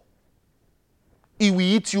raw. He will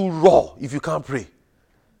eat you raw if you can't pray.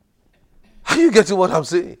 Are you getting what I'm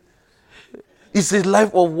saying? It's a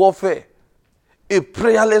life of warfare. A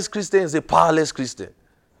prayerless Christian is a powerless Christian.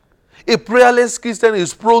 A prayerless Christian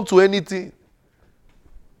is prone to anything.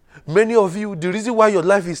 Many of you, the reason why your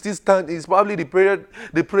life is still standing is probably the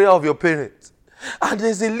prayer of your parents. And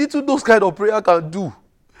there's a little those kind of prayer can do.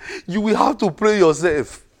 You will have to pray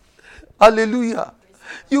yourself. Hallelujah.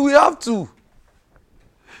 You will have to.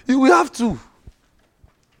 You will have to.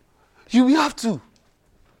 You will have to.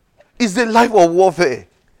 It's a life of warfare.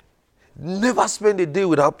 Never spend a day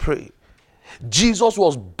without praying. Jesus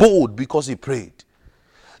was bold because he prayed.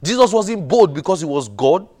 Jesus wasn't bold because he was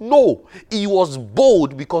God. No, he was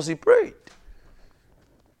bold because he prayed.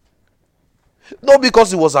 Not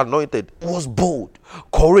because he was anointed. He was bold.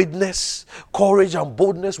 Courage and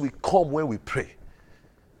boldness will come when we pray.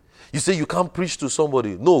 You say you can't preach to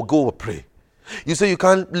somebody. No, go and pray. You say you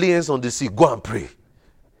can't lay hands on the sick. Go and pray.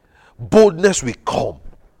 Boldness will come.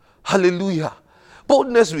 Hallelujah.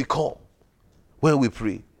 Boldness will come when we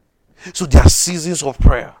pray. So there are seasons of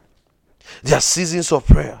prayer. There are seasons of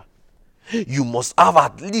prayer. You must have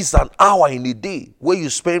at least an hour in a day where you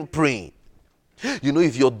spend praying.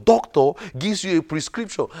 If your doctor gives you a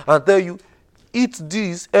prescription and tell you, eat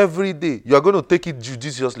this every day, you are going to take it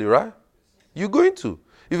judiciously, right? You're going to.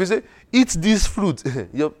 If you say, eat this fruit,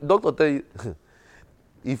 your doctor tell you,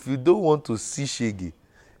 if you don't want to see shaggy,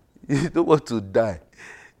 you don't want to die,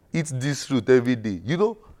 eat this fruit every day. You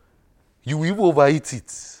will even overeat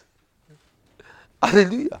it.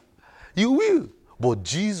 Hallelujah. You will. But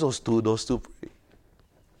Jesus told us to pray.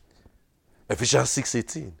 Ephesians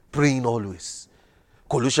 6:18, praying always.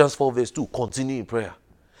 Colossians 4 verse 2, continue in prayer.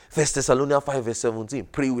 1 Thessalonians 5 verse 17,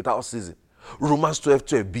 pray without ceasing. Romans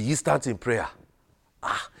 12:12, be instant in prayer.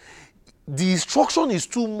 The instruction is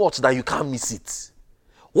too much that you can't miss it.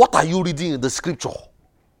 What are you reading in the scripture?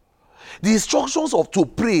 The instructions of to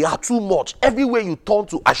pray are too much. Everywhere you turn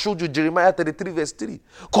to, I showed you Jeremiah 33 verse 3.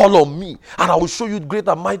 Call on me, and I will show you great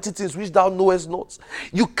and mighty things which thou knowest not.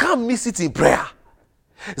 You can't miss it in prayer.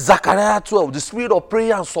 Zechariah 12, the spirit of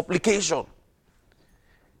prayer and supplication.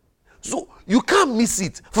 So you can't miss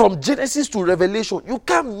it. From Genesis to Revelation, you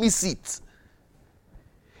can't miss it.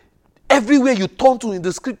 Everywhere you turn to in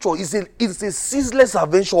the scripture is a ceaseless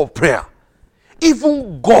adventure of prayer.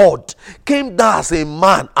 Even God came down as a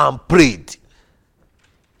man and prayed.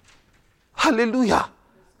 Hallelujah.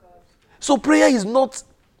 So prayer is not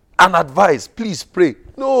an advice. Please pray.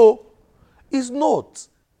 No, it's not.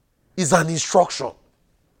 It's an instruction.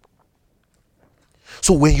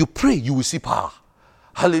 So when you pray, you will see power.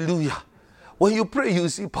 Hallelujah. When you pray, you will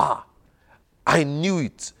see power. I knew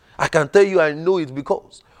it. I can tell you I know it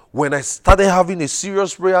because when I started having a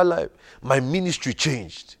serious prayer life, my ministry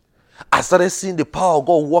changed. I started seeing the power of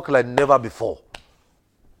God work like never before.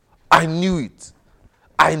 I knew it.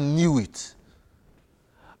 I knew it.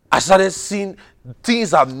 I started seeing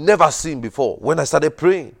things I've never seen before when I started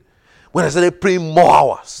praying. When I started praying more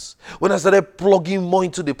hours. When I started plugging more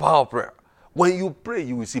into the power of prayer. When you pray,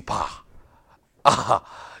 you will see power.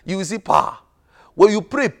 You will see power. When you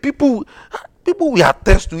pray, people will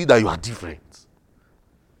attest to it that you are different.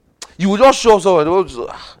 You will just show someone,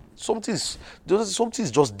 something's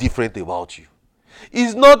just different about you.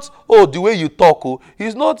 It's not, the way you talk.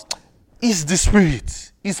 It's not, it's the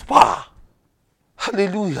spirit. It's power.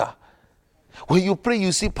 Hallelujah. When you pray,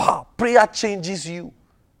 you see power. Prayer changes you.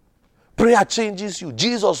 Prayer changes you.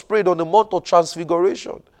 Jesus prayed on the Mount of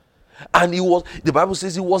Transfiguration. And the Bible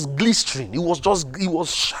says he was glistering. He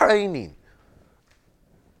was shining.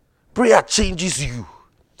 Prayer changes you.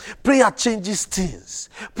 Prayer changes things.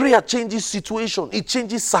 Prayer changes situation. It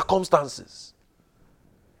changes circumstances.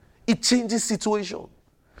 It changes situation.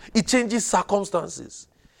 It changes circumstances.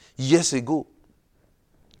 Years ago,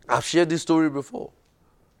 I've shared this story before.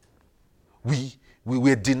 We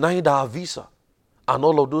were denied our visa. And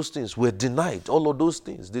all of those things were denied. All of those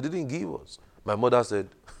things. They didn't give us. My mother said,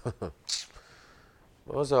 I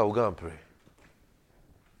said, I'll go and pray.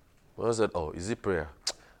 I said, is it prayer?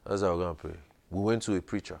 I said, I'll go and pray. We went to a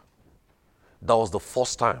preacher. That was the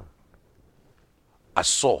first time I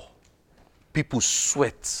saw people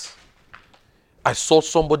sweat. I saw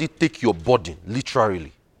somebody take your burden,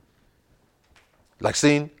 literally. Like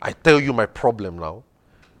saying, I tell you my problem now,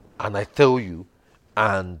 and I tell you,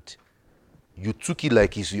 and you took it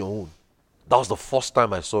like it's your own. That was the first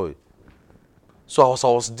time I saw it. So I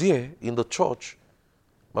was there in the church.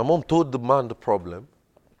 My mom told the man the problem,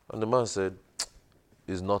 and the man said,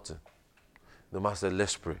 it's nothing. The man said,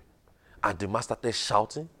 let's pray. And the man started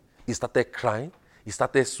shouting. He started crying. He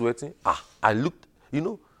started sweating. I looked,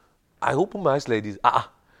 I opened my eyes like this.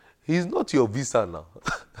 He's not your visa now.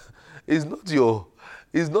 It's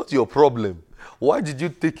not your problem. Why did you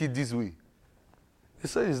take it this way? He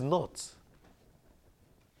said, it's not.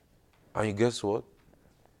 And guess what?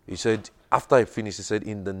 He said, after I finished, he said,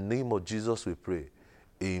 in the name of Jesus we pray.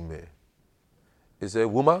 Amen. He said,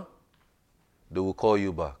 woman, they will call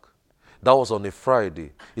you back. That was on a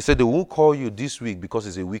Friday. He said, they won't call you this week because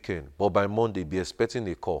it's a weekend. But by Monday, be expecting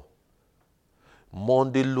a call.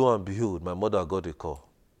 Monday, lo and behold, my mother got a call.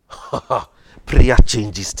 Prayer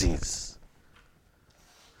changes things.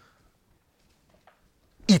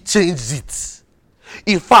 It changed it.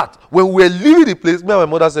 In fact, when we were leaving the place, me and my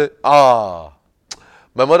mother said, my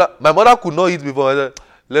mother could not eat before. I said,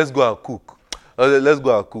 let's go and cook. Let's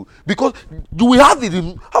go and cook. Because you will have it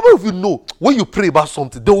in, how many of you know when you pray about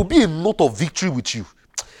something, there will be a note of victory with you.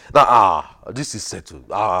 Now, this is settled.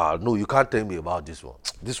 No, you can't tell me about this one.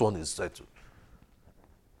 This one is settled.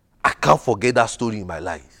 I can't forget that story in my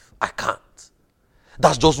life. I can't.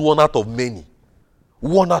 That's just one out of many.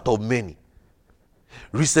 One out of many.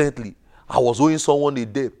 Recently, I was owing someone a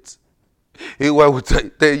debt. I will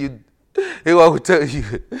tell you, I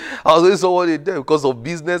was owing someone a debt because of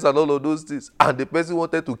business and all of those things. And the person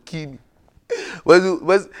wanted to kill me.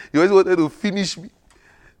 He wanted to finish me.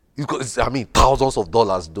 Because, thousands of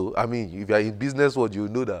dollars though. If you are in business world, you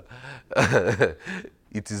know that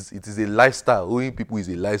it is a lifestyle. Owing people is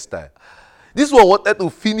a lifestyle. This one wanted to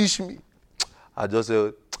finish me. I just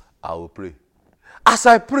said, I will pray. As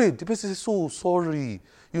I prayed, the person said, so sorry.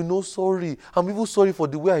 Sorry. I'm even sorry for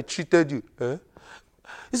the way I treated you.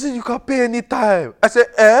 He said, you can pay any time. I said,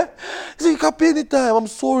 He said, you can pay any time. I'm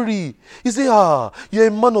sorry. He said, you're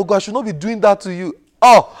a man of God. I should not be doing that to you.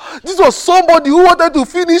 This was somebody who wanted to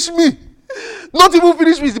finish me. Not even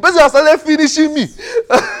finish me. The person has started finishing me.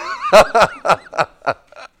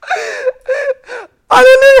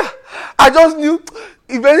 Hallelujah. I just knew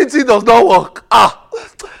If anything does not work,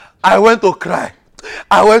 I went to cry.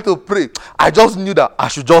 I went to pray. I just knew that I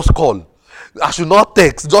should just call. I should not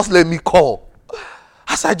text. Just let me call.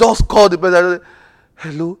 As I just called the person, I said,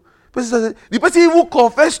 hello. The person even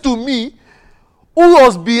confessed to me who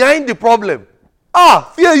was behind the problem.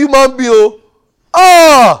 Fear human being.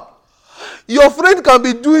 Your friend can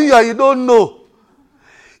be doing you and you don't know.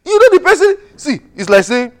 You know the person. See, it's like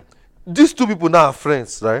saying these two people now are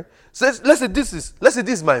friends, right? So let's say this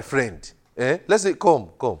is my friend. Let's say come.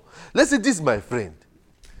 Let's say this is my friend.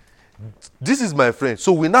 This is my friend.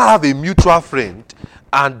 So we now have a mutual friend,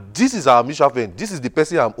 and this is our mutual friend. This is the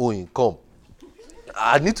person I'm owing. Come.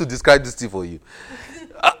 I need to describe this thing for you.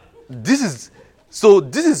 This is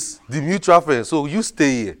the mutual friend. So you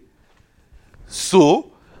stay here.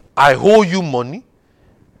 So I owe you money.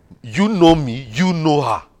 You know me. You know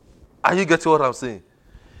her. Are you getting what I'm saying?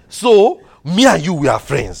 So me and you, we are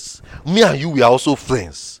friends. Me and you, we are also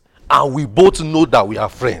friends. And we both know that we are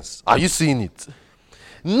friends. Are you seeing it?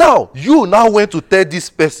 Now, you now went to tell this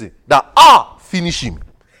person that, finish him.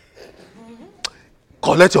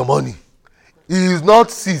 Collect your money. He is not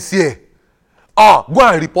sincere. Go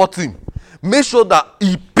and report him. Make sure that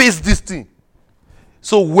he pays this thing.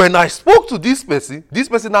 So when I spoke to this person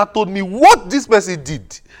now told me what this person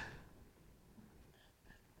did.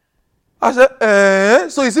 I said,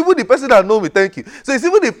 so it's even the person that know me, thank you. So it's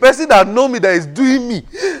even the person that know me that is doing me.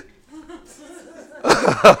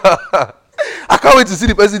 I can't wait to see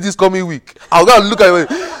the person this coming week. I'll go and look at him.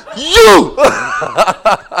 You!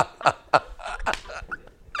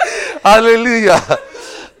 Hallelujah.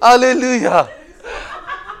 Hallelujah.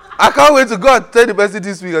 I can't wait to go and tell the person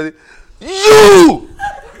this week. You!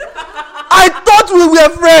 I thought we were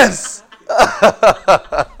friends.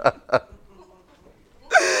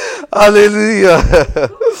 Hallelujah.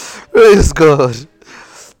 Praise God.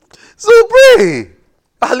 So pray.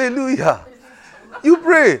 Hallelujah. You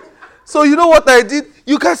pray. So you know what I did?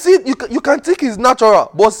 You can see it, you can think it's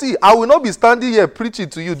natural. But see, I will not be standing here preaching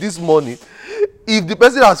to you this morning if the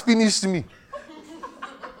person has finished me.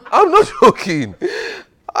 I'm not joking.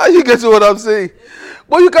 Are you getting what I'm saying?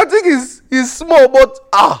 But you can think it's small, but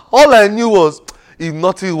all I knew was if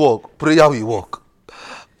nothing work, prayer will work.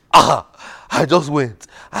 I just went.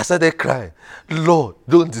 I started crying. Lord,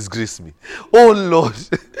 don't disgrace me. Oh Lord.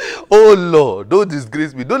 Oh Lord, don't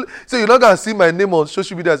disgrace me. So you're not going to see my name on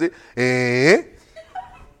social media and say,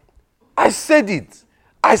 I said it.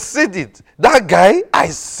 I said it. That guy, I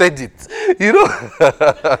said it. You know?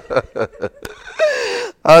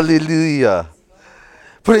 Hallelujah.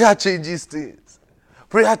 Prayer changes things.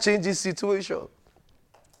 Prayer changes situation.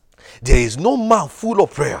 There is no man full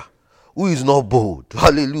of prayer who is not bold.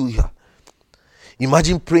 Hallelujah.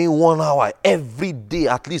 Imagine praying 1 hour every day,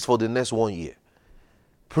 at least for the next 1 year.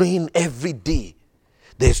 Praying every day.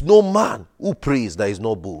 There's no man who prays that is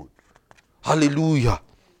not bold. Hallelujah.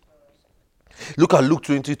 Look at Luke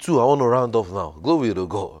 22. I want to round off now. Glory to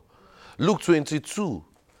God. Luke 22.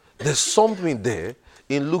 There's something there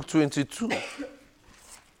in Luke 22.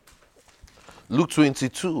 Luke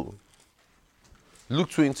 22.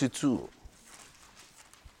 Luke 22.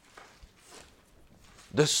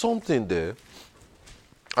 There's something there.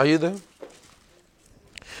 Are you there?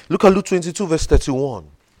 Look at Luke 22 verse 31.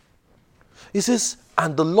 It says,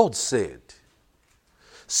 and the Lord said,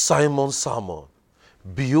 Simon, Simon,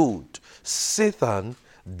 behold, Satan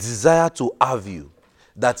desire to have you,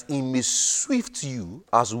 that he may swift you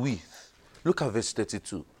as wheat. Look at verse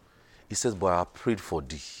 32. He says, but I prayed for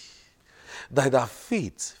thee, that thy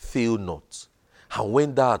faith fail not, and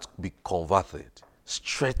when thou art be converted,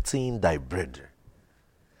 strengthen thy brethren.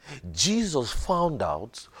 Jesus found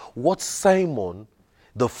out what Simon,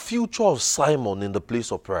 the future of Simon in the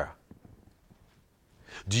place of prayer.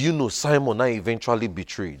 Do you know Simon now eventually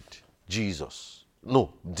betrayed Jesus?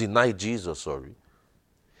 No, denied Jesus, sorry.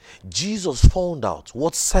 Jesus found out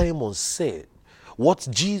what Simon said.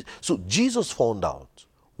 So Jesus found out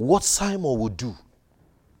what Simon would do.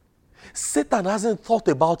 Satan hasn't thought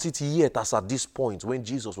about it yet as at this point when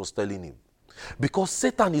Jesus was telling him. Because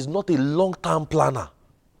Satan is not a long-term planner.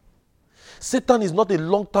 Satan is not a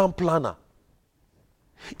long-term planner.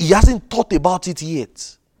 He hasn't thought about it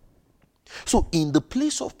yet. So in the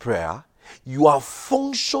place of prayer, you are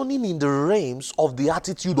functioning in the realms of the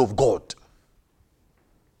attitude of God.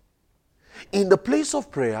 In the place of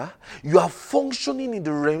prayer, you are functioning in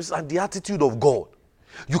the realms and the attitude of God.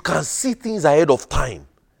 You can see things ahead of time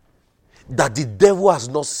that the devil has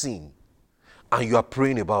not seen, and you are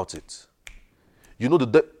praying about it. You know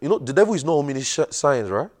the devil is not omniscience,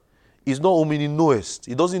 right? He's not omni-knowest.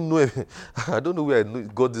 He doesn't know. I don't know where I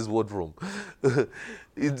got this word from.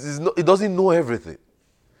 It doesn't know everything.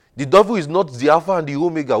 The devil is not the Alpha and the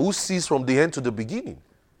Omega who sees from the end to the beginning.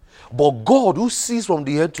 But God, who sees from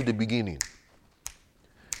the end to the beginning,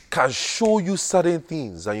 can show you certain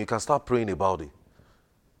things and you can start praying about it.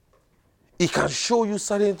 He can show you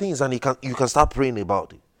certain things and you can start praying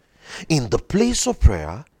about it. In the place of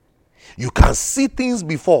prayer, you can see things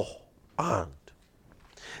before and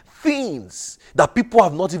things that people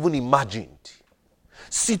have not even imagined.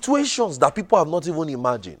 Situations that people have not even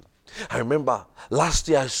imagined. I remember last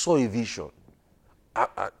year I saw a vision.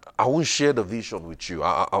 I won't share the vision with you.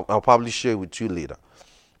 I'll probably share it with you later.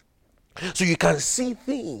 So you can see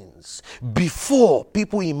things before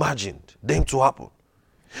people imagined them to happen.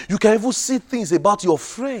 You can even see things about your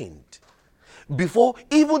friend before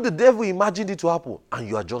even the devil imagined it to happen. And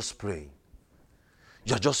you are just praying.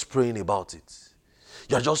 You are just praying about it.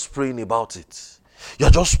 You are just praying about it. You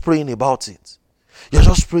are just praying about it. You are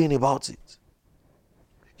just praying about it.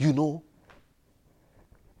 You know,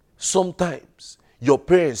 sometimes your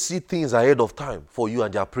parents see things ahead of time for you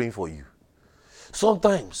and they are praying for you.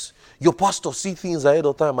 Sometimes your pastor see things ahead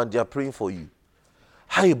of time and they are praying for you.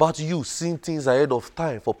 How about you seeing things ahead of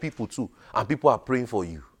time for people too and people are praying for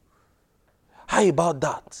you? How about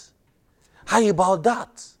that? How about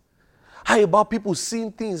that? How about people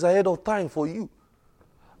seeing things ahead of time for you?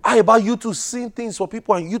 How about you too seeing things for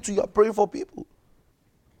people and you too you are praying for people?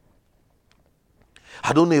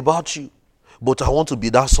 I don't know about you, but I want to be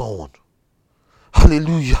that someone.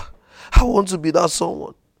 Hallelujah. I want to be that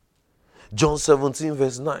someone. John 17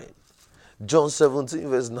 verse 9. John 17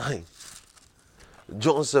 verse 9.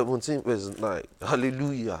 John 17 verse 9.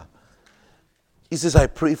 Hallelujah. He says, I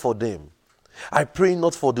pray for them. I pray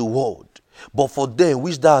not for the world, but for them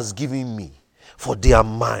which thou hast given me, for they are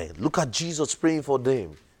mine. Look at Jesus praying for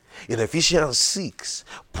them. In Ephesians 6,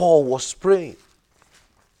 Paul was praying.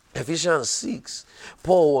 Ephesians 6,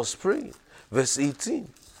 Paul was praying. Verse 18,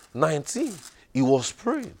 19, he was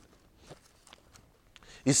praying.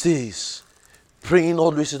 He says, praying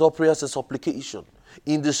always with all prayers and supplication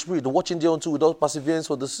in the Spirit, watching thereunto with all perseverance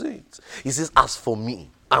for the saints. He says, as for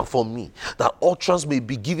me and for me, that utterance may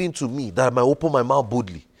be given to me, that I may open my mouth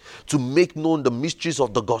boldly to make known the mysteries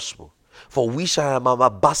of the gospel, for which I am an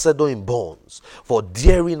ambassador in bonds, for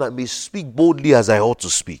therein I may speak boldly as I ought to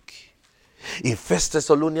speak. In 1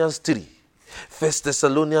 Thessalonians 3, 1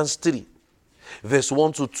 Thessalonians 3, verse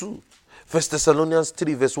 1 to 2. 1 Thessalonians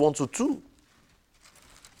 3, verse 1 to 2.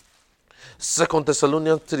 2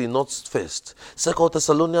 Thessalonians 3, not first. 2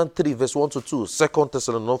 Thessalonians 3, verse 1 to 2. 2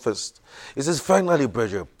 Thessalonians, not first. It says, finally,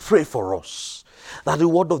 brethren, pray for us, that the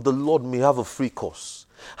word of the Lord may have a free course,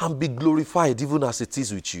 and be glorified even as it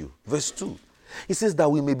is with you. Verse 2. It says that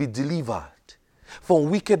we may be delivered from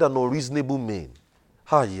wicked and unreasonable men.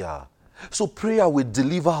 Yeah. So prayer will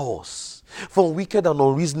deliver us from wicked and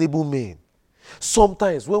unreasonable men.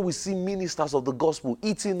 Sometimes when we see ministers of the gospel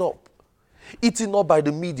eaten up by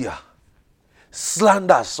the media,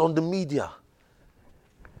 slanders on the media,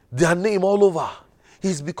 their name all over,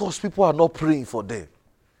 it's because people are not praying for them.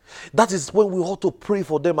 That is when we ought to pray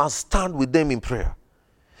for them and stand with them in prayer.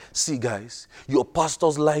 See, guys, your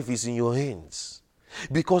pastor's life is in your hands.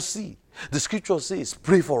 Because see, the scripture says,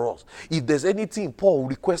 pray for us. If there's anything Paul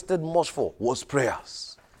requested much for, was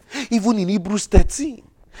prayers. Even in Hebrews 13.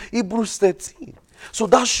 Hebrews 13. So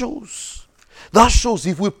that shows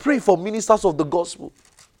if we pray for ministers of the gospel,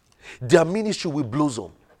 their ministry will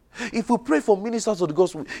blossom. If we pray for ministers of the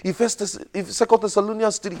gospel, if 2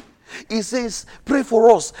 Thessalonians 3, it says, pray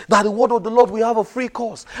for us that the word of the Lord will have a free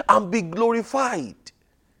course and be glorified.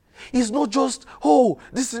 It's not just,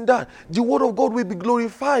 this and that. The word of God will be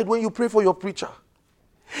glorified when you pray for your preacher.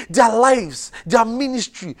 Their lives, their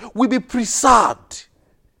ministry will be preserved.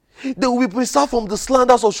 They will be preserved from the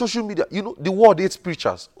slanders of social media. You know, the world hates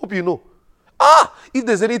preachers. Hope you know. If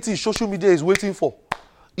there's anything social media is waiting for,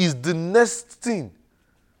 is the next thing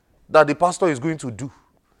that the pastor is going to do.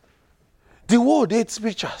 The world hates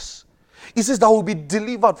preachers. It says that will be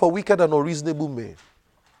delivered for wicked and unreasonable men.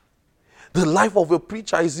 The life of a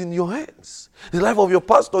preacher is in your hands. The life of your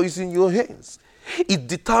pastor is in your hands. It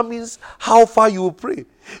determines how far you will pray.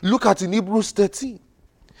 Look at in Hebrews 13.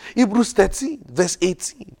 Hebrews 13, verse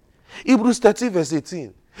 18. Hebrews 13, verse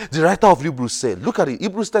 18. The writer of Hebrews said, look at it.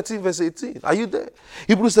 Hebrews 13, verse 18. Are you there?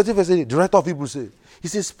 Hebrews 13, verse 18. The writer of Hebrews said, he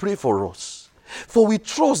says, pray for us. For we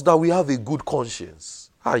trust that we have a good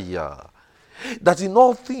conscience. That in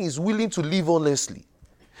all things willing to live honestly.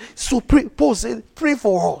 So Paul said, pray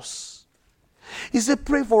for us. He said,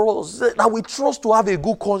 pray for us that we trust to have a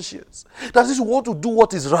good conscience. That is, we want to do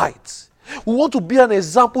what is right. We want to be an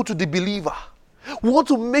example to the believer. We want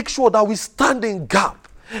to make sure that we stand in gap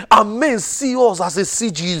and men see us as they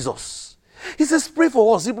see Jesus. He says, pray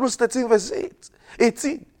for us. Hebrews 13 verse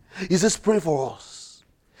 18. He says, pray for us.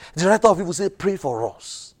 The writer of Hebrews says, pray for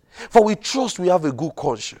us. For we trust we have a good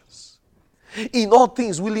conscience. In all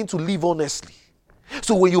things, willing to live honestly.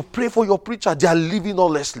 So when you pray for your preacher, they are living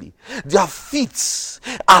honestly. Their feet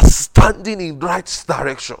are standing in right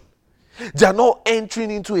direction. They are not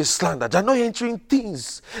entering into a slander. They are not entering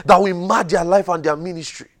things that will mar their life and their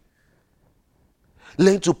ministry.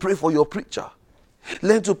 Learn to pray for your preacher.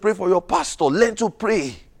 Learn to pray for your pastor. Learn to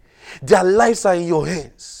pray. Their lives are in your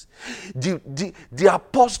hands. The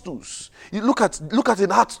apostles. You look at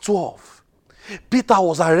in Acts 12. Peter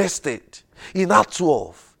was arrested in Acts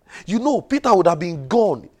 12. You know, Peter would have been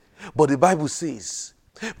gone. But the Bible says,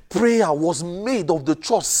 prayer was made of the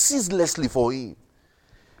church ceaselessly for him.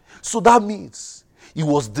 So that means he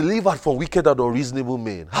was delivered from wicked and unreasonable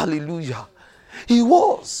men. Hallelujah. He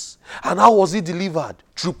was. And how was he delivered?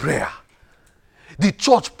 Through prayer. The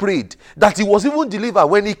church prayed that he was even delivered.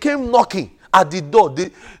 When he came knocking at the door,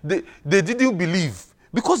 they didn't believe.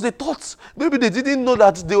 Because they thought, maybe they didn't know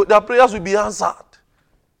that their prayers would be answered.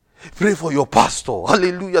 Pray for your pastor.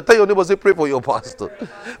 Hallelujah. Tell your neighbor, say, pray for your pastor.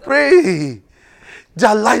 Pray.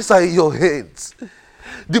 Their lives are in your hands.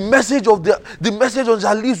 The message on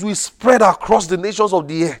their lips will spread across the nations of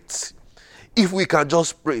the earth. If we can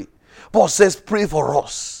just pray. Paul says, pray for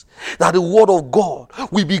us. That the word of God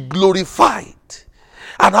will be glorified.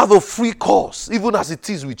 And have a free course, even as it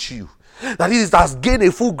is with you. That it has gained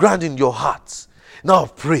a full ground in your heart. Now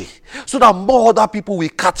pray. So that more other people will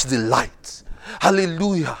catch the light.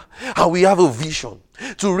 Hallelujah. And we have a vision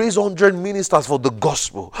to raise 100 ministers for the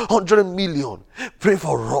gospel. 100 million. Pray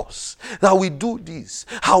for us that we do this.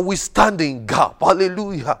 How we stand in gap.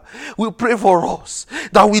 Hallelujah. We pray for us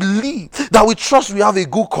that we live, that we trust we have a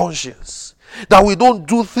good conscience. That we don't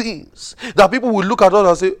do things that people will look at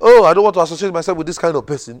us and say, oh, I don't want to associate myself with this kind of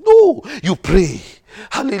person. No, you pray.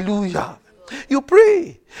 Hallelujah. You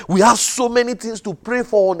pray. We have so many things to pray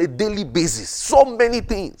for on a daily basis. So many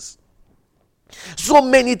things. So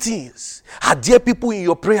many things. Are there people in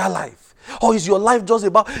your prayer life? Or is your life just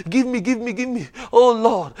about give me? Oh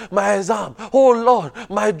Lord, my exam. Oh Lord,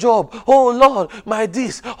 my job. Oh Lord, my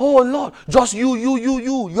this. Oh Lord, just you.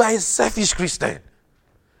 You are a selfish Christian.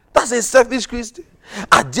 That's a selfish Christian.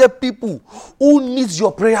 Are there people who need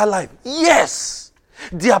your prayer life? Yes.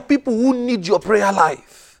 There are people who need your prayer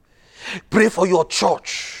life. Pray for your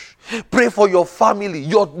church. Pray for your family,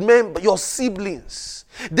 your siblings.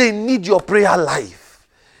 They need your prayer life.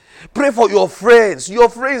 Pray for your friends. Your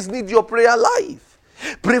friends need your prayer life.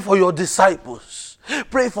 Pray for your disciples.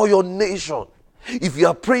 Pray for your nation. If you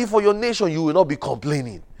are praying for your nation, you will not be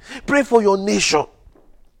complaining. Pray for your nation.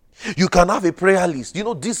 You can have a prayer list. You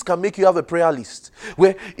know, this can make you have a prayer list.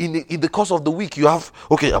 Where in the course of the week, you have,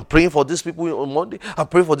 okay, I'm praying for these people on Monday. I'm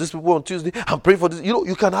praying for these people on Tuesday. I'm praying for this. You know,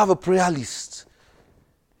 you can have a prayer list.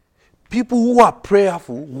 People who are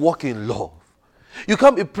prayerful walk in love. You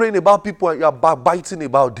can't be praying about people and you're backbiting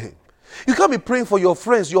about them. You can't be praying for your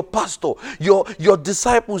friends, your pastor, your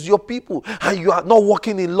disciples, your people, and you are not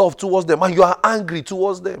walking in love towards them, and you are angry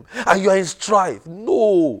towards them, and you are in strife.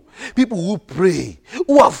 No. People who pray,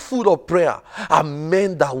 who are full of prayer, are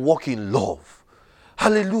men that walk in love.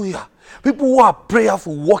 Hallelujah. People who are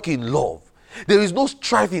prayerful walk in love. There is no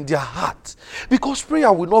strife in their heart, because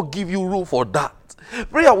prayer will not give you room for that.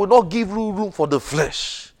 Prayer will not give you room for the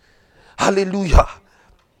flesh. Hallelujah.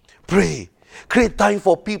 Pray. Create time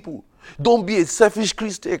for people. Don't be a selfish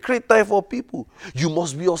Christian. Create time for people. You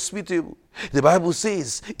must be hospitable. The Bible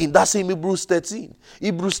says in that same Hebrews 13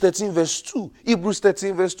 verse 2,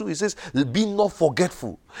 it says, be not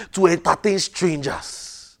forgetful to entertain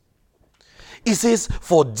strangers. It says,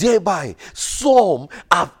 for thereby some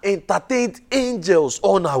have entertained angels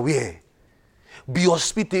unaware. Be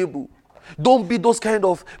hospitable. Don't be those kind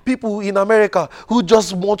of people in America who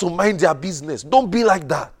just want to mind their business. Don't be like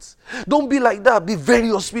that. Don't be like that. Be very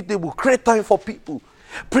hospitable. Create time for people.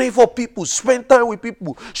 Pray for people. Spend time with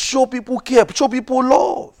people. Show people care. Show people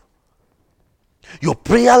love. Your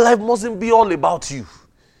prayer life mustn't be all about you.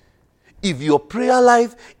 If your prayer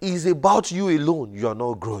life is about you alone, you are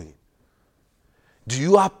not growing. Do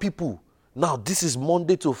you have people? Now, this is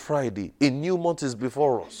Monday to Friday. A new month is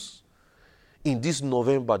before us. In this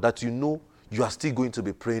November, that you know you are still going to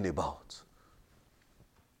be praying about.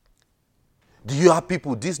 Do you have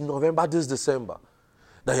people this November, this December,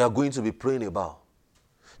 that you are going to be praying about?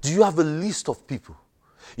 Do you have a list of people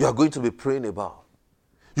you are going to be praying about?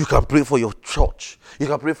 You can pray for your church. You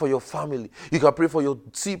can pray for your family. You can pray for your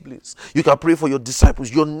siblings. You can pray for your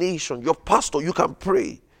disciples, your nation, your pastor. You can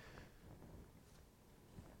pray.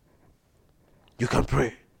 You can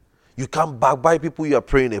pray. You can't backbite people you are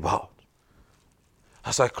praying about.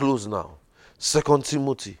 As I close now, 2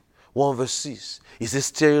 Timothy 1 verse 6, it says,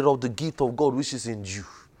 stir up the gift of God which is in you.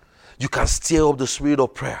 You can stir up the spirit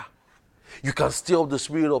of prayer. You can stir up the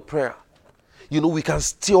spirit of prayer. You know, we can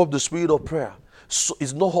stir up the spirit of prayer. So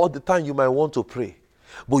it's not all the time you might want to pray,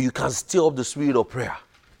 but you can stir up the spirit of prayer.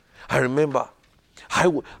 I remember,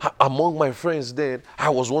 among my friends then, I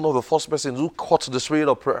was one of the first persons who caught the spirit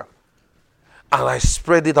of prayer. And I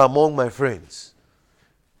spread it among my friends.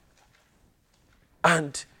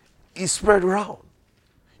 And it spread around.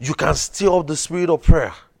 You can stir up the spirit of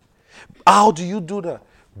prayer. How do you do that?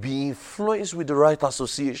 Be influenced with the right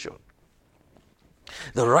association.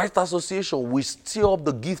 The right association will stir up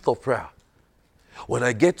the gift of prayer. When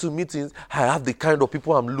I get to meetings, I have the kind of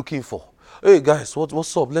people I'm looking for. Hey guys,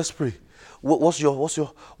 what's up? Let's pray. What's your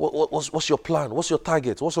plan? What's your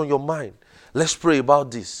target? What's on your mind? Let's pray about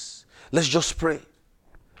this. Let's just pray.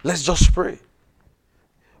 Let's just pray.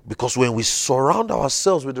 Because when we surround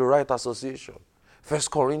ourselves with the right association, 1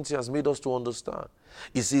 Corinthians made us to understand.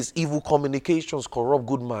 It says evil communications corrupt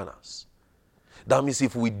good manners. That means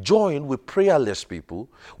if we join with prayerless people,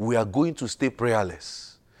 we are going to stay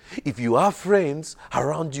prayerless. If you have friends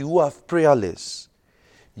around you who are prayerless,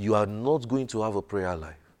 you are not going to have a prayer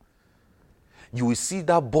life. You will see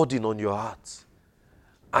that burden on your heart,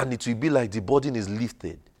 and it will be like the burden is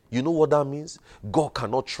lifted. You know what that means? God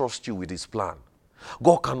cannot trust you with his plan.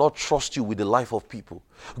 God cannot trust you with the life of people.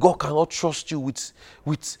 God cannot trust you with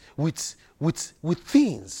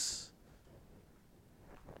things.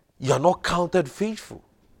 You are not counted faithful.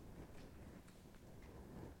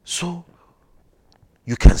 So,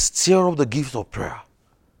 you can stir up the gift of prayer.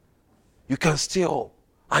 You can stir up.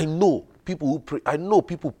 I know people who pray. I know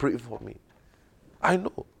people pray for me. I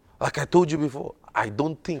know. Like I told you before, I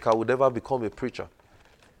don't think I would ever become a preacher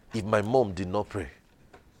if my mom did not pray.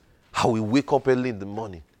 I will wake up early in the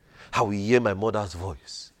morning. I will hear my mother's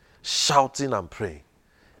voice, shouting and praying.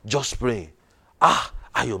 Just praying.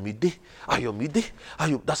 Ayomide, Ayomide,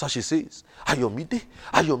 Ayom. That's how she says. Ayomide,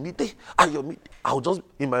 Ayomide, Ayomide. I'll just,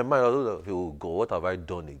 in my mind, I'll like, oh God, what have I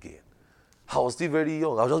done again? I was still very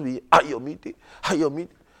young. I'll just be, Ayomide, Ayomide.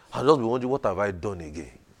 I'll just be wondering, what have I done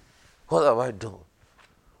again? What have I done?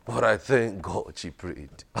 But I thank God she prayed.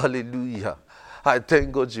 Hallelujah. I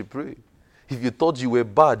thank God she prayed. If you thought you were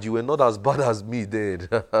bad, you were not as bad as me then.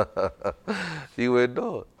 You were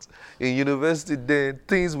not. In university then,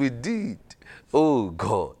 things we did. Oh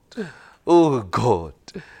God. Oh God.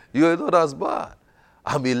 You were not as bad.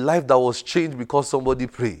 I'm a life that was changed because somebody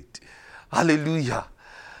prayed. Hallelujah.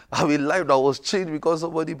 I'm a life that was changed because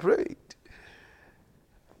somebody prayed.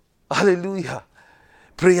 Hallelujah.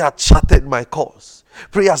 Prayer charted my course.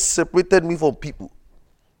 Prayer separated me from people.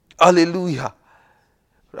 Hallelujah.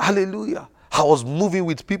 Hallelujah. I was moving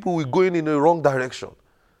with people who were going in the wrong direction.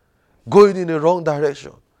 Going in the wrong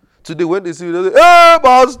direction. Today when they see me, they say, hey,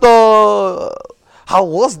 pastor. I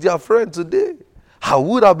was their friend today. I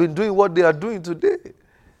would have been doing what they are doing today.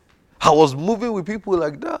 I was moving with people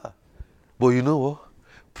like that. But you know what?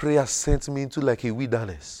 Prayer sent me into like a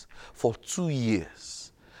wilderness for 2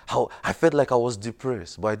 years. I felt like I was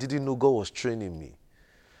depressed, but I didn't know God was training me.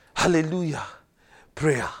 Hallelujah.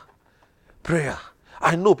 Prayer. Prayer.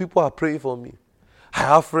 I know people are praying for me. I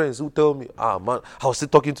have friends who tell me, man, I was still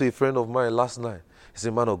talking to a friend of mine last night. He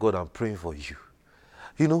said, man of God, I'm praying for you.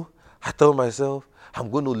 You know, I tell myself, I'm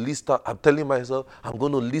telling myself, I'm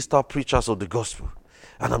going to list out preachers of the gospel.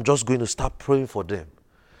 And I'm just going to start praying for them.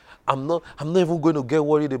 I'm not even going to get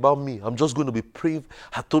worried about me. I'm just going to be praying.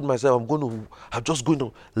 I told myself, I'm just going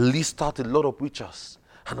to list out a lot of preachers.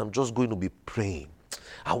 And I'm just going to be praying.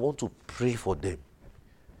 I want to pray for them.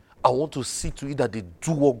 I want to see to it that they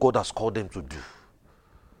do what God has called them to do.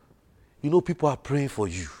 You know, people are praying for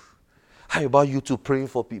you. How about you two praying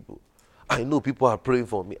for people? I know people are praying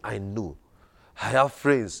for me. I know. I have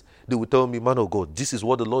friends. They will tell me, man of God, this is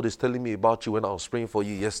what the Lord is telling me about you when I was praying for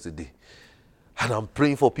you yesterday. And I'm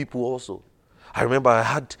praying for people also. I remember I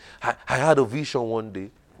had a vision one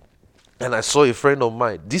day. And I saw a friend of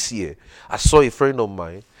mine. This year, I saw a friend of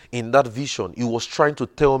mine. In that vision, he was trying to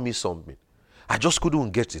tell me something. I just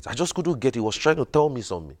couldn't get it. He was trying to tell me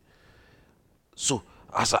something. So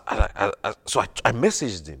I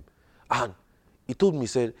messaged him. And he told me, he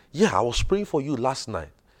said, yeah, I was praying for you last night.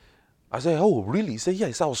 I said, oh, really? He said, yeah.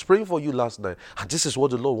 He said, I was praying for you last night. And this is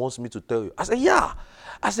what the Lord wants me to tell you. I said, yeah.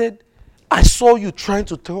 I said, I saw you trying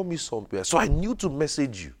to tell me something. So I knew to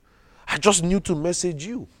message you. I just knew to message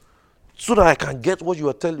you. So that I can get what you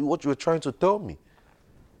were trying to tell me.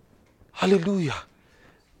 Hallelujah.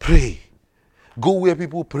 Pray. Go where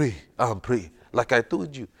people pray and pray. Like I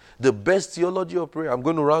told you, the best theology of prayer. I'm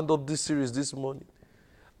going to round up this series this morning.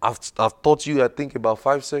 I've taught you, I think, about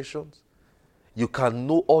 5 sections. You can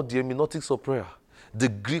know all the hermeneutics of prayer. The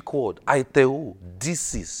Greek word, aiteo,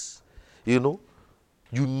 this is. You know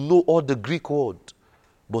all the Greek word.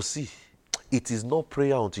 But see, it is not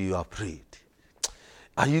prayer until you have prayed.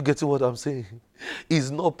 Are you getting what I'm saying? It's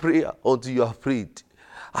not prayer until you have prayed.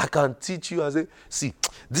 I can teach you and say, see,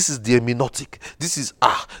 this is the hermeneutic. This is,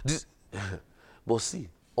 this. But see,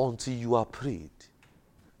 until you are prayed,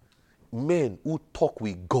 men who talk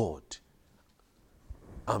with God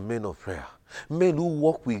are men of prayer. Men who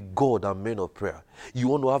walk with God are men of prayer. You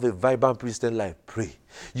want to have a vibrant Christian life, pray.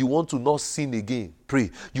 You want to not sin again,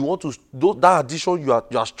 pray. You want to, that addiction you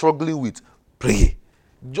are struggling with, pray.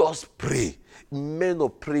 Just pray. Men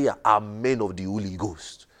of prayer are men of the Holy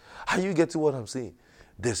Ghost. Are you getting what I'm saying?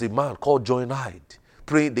 There's a man called John Hyde.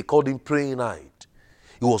 They called him Praying Hyde.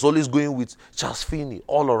 He was always going with Charles Finney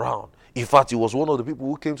all around. In fact, he was one of the people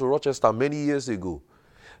who came to Rochester many years ago.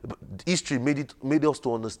 But history made us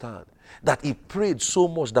to understand that he prayed so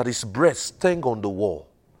much that his breath stank on the wall.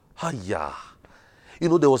 Hiya.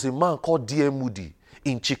 There was a man called D.M. Moody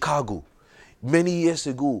in Chicago many years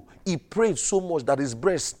ago. He prayed so much that his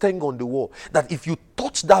breath stank on the wall, that if you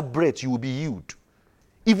touch that breath, you will be healed.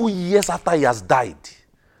 Even years after he has died.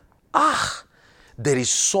 There is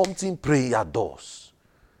something prayer does.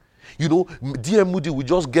 D.M. Moody would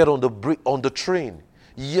just get on the train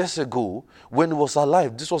years ago when he was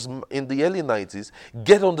alive. This was in the early 90s.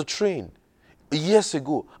 Get on the train years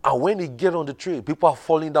ago. And when he get on the train, people are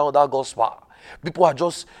falling down that gospel. People are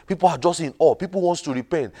just in awe. People wants to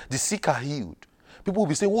repent. The sick are healed. People will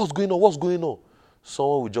be saying, what's going on? What's going on?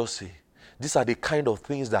 Someone will just say, these are the kind of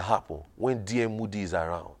things that happen when D.M. Moody is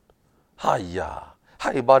around. Hiya.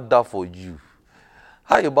 How about that for you?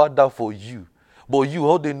 How about that for you? But you,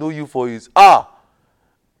 how they know you for is,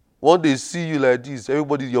 when they see you like this,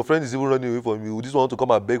 everybody, your friend is even running away from you. This one want to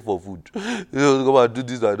come and beg for food. This one want to come and do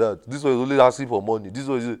this and that. This one is only asking for money.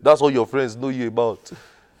 That's all your friends know you about.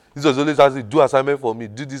 This one is always asking, do assignment for me,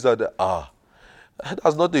 do this and that.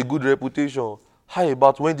 That's not a good reputation. How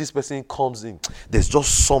about when this person comes in, there's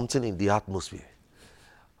just something in the atmosphere.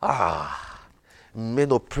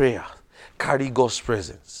 Men of prayer carry God's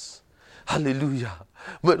presence. Hallelujah.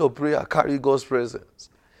 Men of prayer carry God's presence.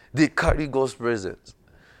 They carry God's presence.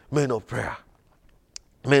 Men of prayer.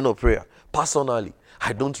 Men of prayer. Personally,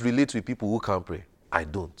 I don't relate with people who can't pray. I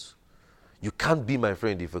don't. You can't be my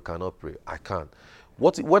friend if you cannot pray. I can't.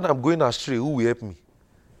 When I'm going astray, who will help me?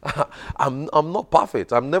 I'm not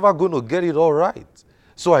perfect. I'm never going to get it all right.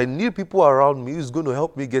 So I need people around me who's going to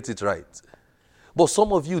help me get it right. But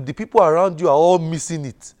some of you, the people around you are all missing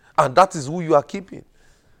it. And that is who you are keeping.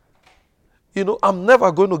 I'm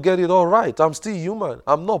never going to get it all right. I'm still human.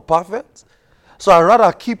 I'm not perfect. So I'd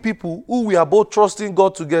rather keep people who we are both trusting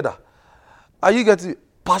God together. Are you getting it?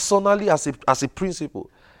 Personally, as a principle,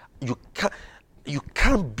 you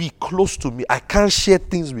can't be close to me. I can't share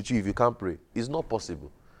things with you if you can't pray. It's not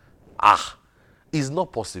possible. It's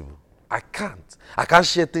not possible. I can't. I can't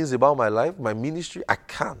share things about my life, my ministry. I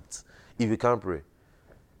can't if you can't pray.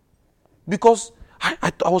 Because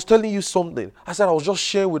I was telling you something. I said I was just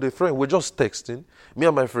sharing with a friend. We're just texting. Me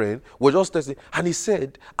and my friend, we're just texting. And he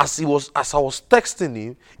said, as I was texting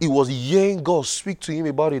him, he was hearing God speak to him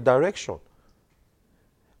about a direction.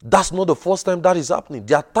 That's not the first time that is happening.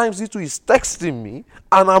 There are times he too is texting me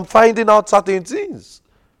and I'm finding out certain things.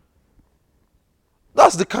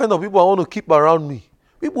 That's the kind of people I want to keep around me.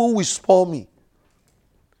 People who will spoil me.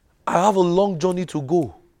 I have a long journey to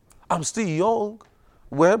go. I'm still young.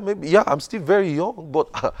 Well, maybe, I'm still very young, but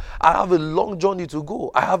I have a long journey to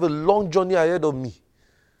go. I have a long journey ahead of me.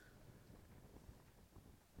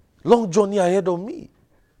 Long journey ahead of me.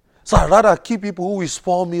 So I'd rather keep people who will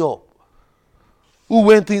spoil me up. Who,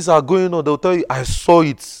 when things are going on, they'll tell you, I saw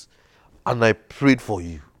it and I prayed for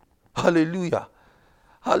you. Hallelujah.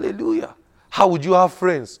 Hallelujah. How would you have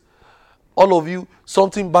friends? All of you,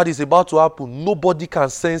 something bad is about to happen. Nobody can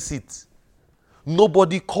sense it.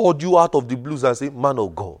 Nobody called you out of the blues and said, man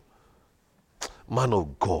of God. Man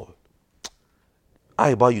of God. How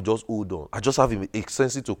about you just hold on? I just have a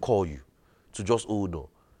sense to call you. To just hold on.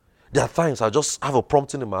 There are times I just have a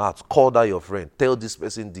prompting in my heart. Call that your friend. Tell this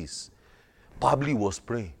person this. Probably he was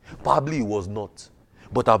praying. Probably he was not.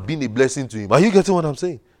 But I've been a blessing to him. Are you getting what I'm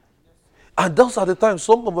saying? And those are the times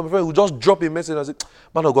some of my friends will just drop a message and say,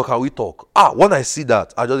 man of God, can we talk? When I see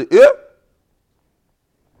that, I just say,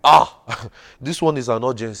 this one is an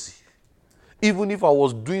urgency. Even if I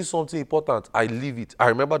was doing something important, I leave it. I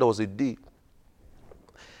remember there was a day,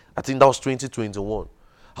 I think that was 2021.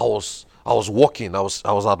 I was working, I was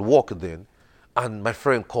at work then, and my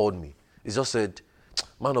friend called me. He just said,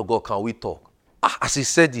 man of God, can we talk? As he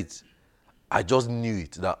said it, I just knew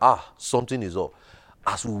it, that something is up.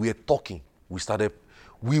 As we were talking,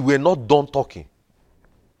 we were not done talking.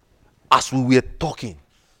 As we were talking,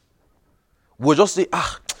 we were just saying,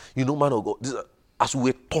 man of God, as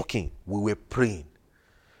we were talking, we were praying.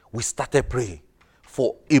 We started praying.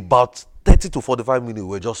 For about 30 to 45 minutes, we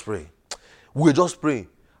were just praying. We were just praying.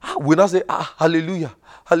 We now say, hallelujah,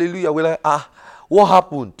 hallelujah. We're like, what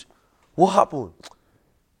happened? What happened?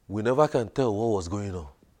 We never can tell what was going on.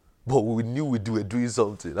 But we knew we were doing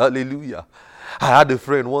something. Hallelujah. I had a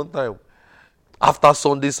friend one time, after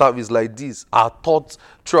Sunday service like this, I thought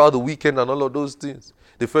throughout the weekend and all of those things.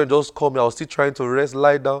 The friend just called me. I was still trying to rest,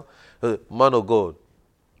 lie down. Man of God.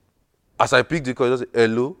 As I picked the call, I just said,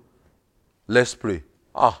 hello, let's pray.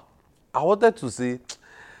 I wanted to say,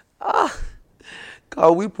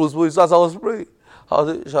 can we postpone it? So as I was praying, I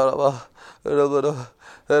was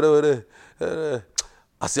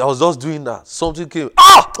just doing that. Something came.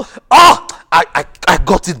 I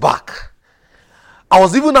got it back. I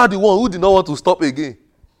was even not the one who did not want to stop again.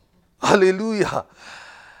 Hallelujah.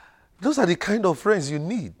 Those are the kind of friends you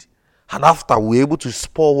need. And after, we're able to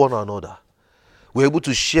spur one another. We're able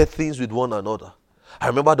to share things with one another. I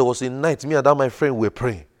remember there was a night, me and that my friend were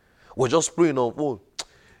praying. We're just praying on phone.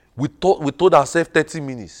 We told ourselves 30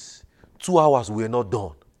 minutes. 2 hours, we were not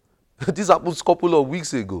done. This happened a couple of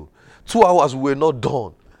weeks ago. 2 hours, we were not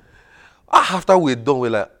done. After we're done,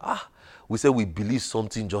 we're like, we said we believe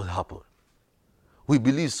something just happened. We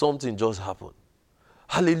believe something just happened.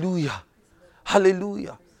 Hallelujah.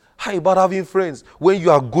 Hallelujah. How about having friends? When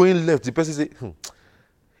you are going left, the person say,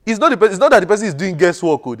 It's not that the person is doing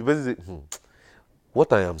guesswork. The person say,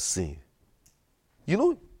 what I am saying.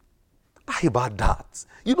 How about that?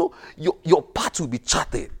 Your path will be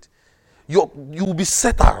charted. You will be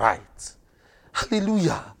set aright.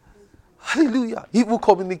 Hallelujah. Hallelujah. Evil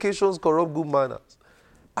communications corrupt good manners.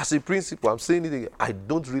 As a principle, I'm saying it again. I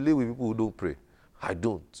don't relate with people who don't pray. I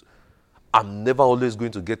don't. I'm never always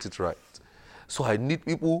going to get it right. So I need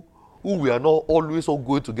people who we are not always all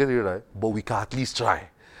going to get it right, but we can at least try.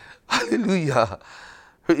 Hallelujah.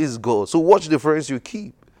 Praise God. So watch the friends you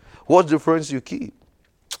keep. Watch the friends you keep.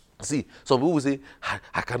 See, some people will say,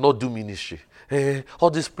 I cannot do ministry. All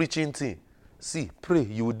this preaching thing. See, pray,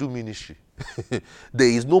 you will do ministry. There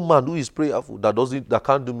is no man who is prayerful that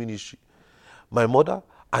can't do ministry. My mother,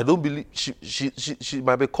 I don't believe, she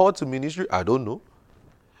might be called to ministry, I don't know.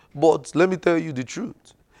 But let me tell you the truth.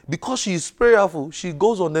 Because she is prayerful, she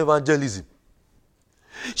goes on evangelism.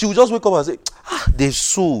 She will just wake up and say, there's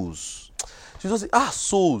souls. She will just say,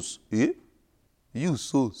 souls. You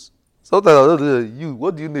souls. Sometimes I don't know,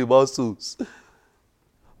 what do you know about souls?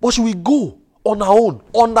 But she will go on her own,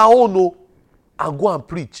 and go and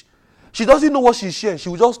preach. She doesn't know what she's sharing. She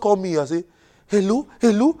will just call me and say, hello.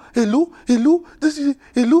 This is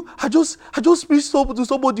hello. I just preached to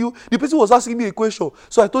somebody. The person was asking me a question.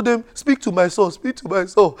 So I told them, speak to my son.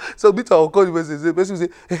 So I'll call the person. The person will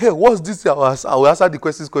say, hey, what's this? I will answer the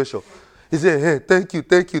question. He said, hey, thank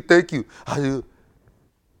you.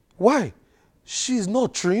 Why? She's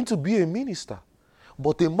not trained to be a minister.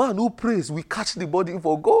 But a man who prays will catch the body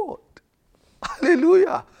for God.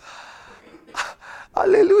 Hallelujah.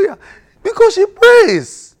 Hallelujah. Because she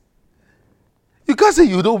prays. You can't say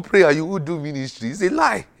you don't pray and you will do ministry. It's a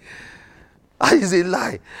lie. It's a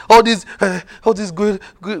lie. All this good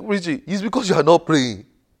preaching is because you are not praying.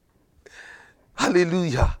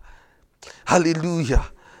 Hallelujah. Hallelujah.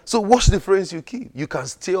 So watch the friends you keep. You can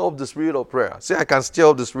stir up the spirit of prayer. Say, I can stir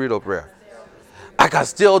up the spirit of prayer. I can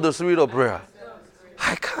stir up the spirit of prayer.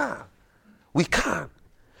 I can. We can.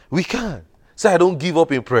 Say, I don't give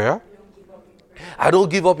up in prayer. I don't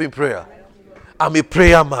give up in prayer. I'm a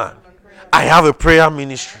prayer man. I have a prayer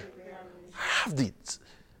ministry. I have it.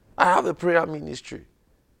 I have a prayer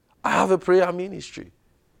ministry.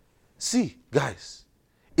 See, guys,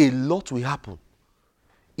 a lot will happen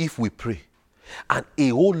if we pray. And a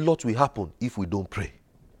whole lot will happen if we don't pray.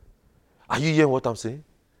 Are you hearing what I'm saying?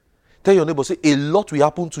 Tell your neighbor, say, a lot will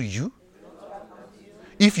happen to you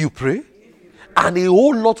if you pray. And a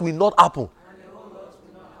whole lot will not happen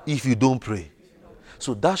if you don't pray.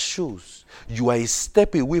 So that shows you are a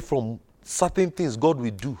step away from certain things God will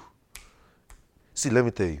do. See, let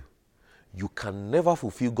me tell you. You can never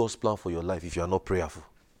fulfill God's plan for your life if you are not prayerful.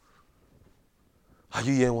 Are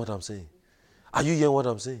you hearing what I'm saying?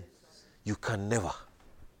 You can never.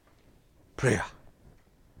 Prayer.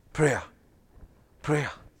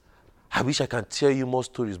 I wish I can tell you more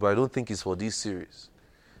stories, but I don't think it's for this series.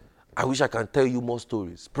 I wish I can tell you more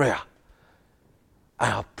stories. Prayer. I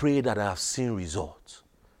have prayed that I have seen results.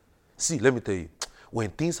 See, let me tell you. When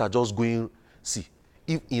things are just going,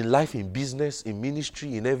 if in life, in business, in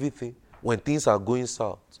ministry, in everything, when things are going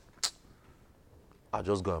south, I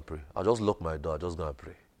just go and pray. I just lock my door. I just go and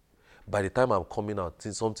pray. By the time I'm coming out,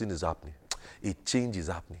 something is happening. A change is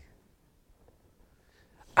happening.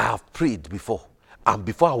 I have prayed before. And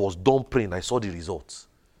before I was done praying, I saw the results.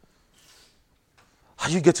 Are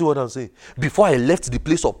you getting what I'm saying? Before I left the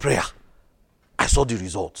place of prayer, I saw the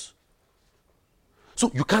results.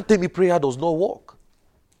 So you can't tell me prayer does not work.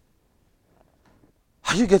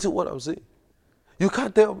 Are you getting what I'm saying? You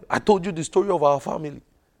can't tell me. I told you the story of our family.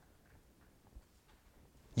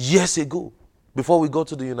 Years ago, before we got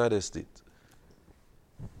to the United States,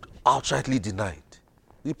 outrightly denied.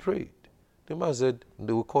 We prayed. The man said,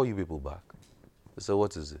 they will call you people back. I said,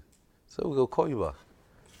 what is it? He said, we'll call you back.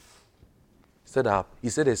 He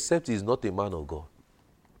said, except he's not a man of God.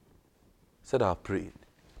 He said, I prayed.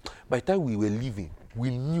 By the time we were leaving, we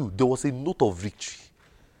knew there was a note of victory.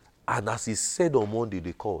 And as he said on Monday,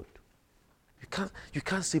 they called. You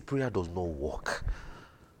can't say prayer does not work.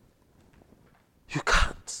 You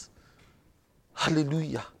can't.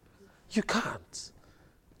 Hallelujah. You can't.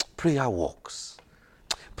 Prayer works.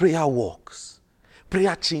 Prayer works.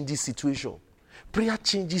 Prayer changes situation. Prayer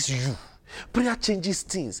changes you. Prayer changes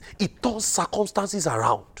things. It turns circumstances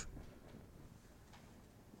around.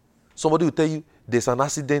 Somebody will tell you, there's an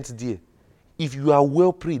accident there. If you are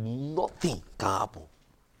well prayed, nothing can happen.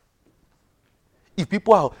 If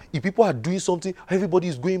people are doing something, everybody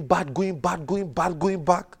is going bad, going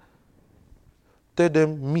back. Tell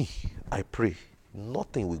them, me, I pray.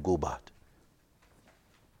 Nothing will go bad.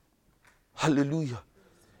 Hallelujah.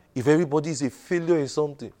 If everybody is a failure in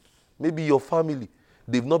something, maybe your family,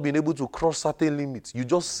 they've not been able to cross certain limits. You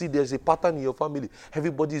just see there's a pattern in your family.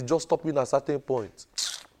 Everybody is just stopping at certain points.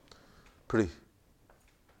 Pray.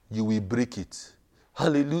 You will break it.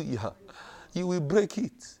 Hallelujah. You will break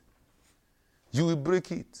it. You will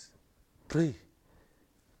break it. Pray.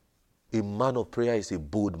 A man of prayer is a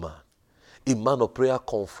bold man. A man of prayer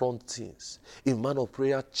confronts things. A man of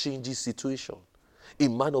prayer changes situation. A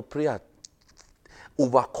man of prayer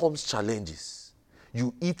overcomes challenges.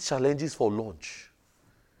 You eat challenges for lunch.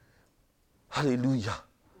 Hallelujah.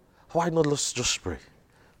 Why not let's just pray?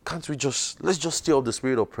 Can't we let's just stir up the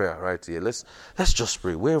spirit of prayer right here. Let's just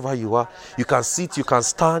pray. Wherever you are, you can sit, you can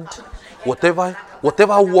stand, whatever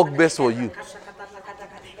works best for you.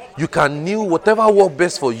 You can kneel, whatever works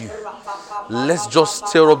best for you. Let's just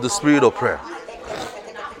stir up the spirit of prayer.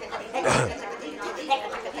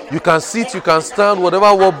 You can sit, you can stand,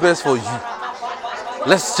 whatever works best for you.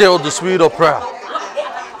 Let's stir up the spirit of prayer.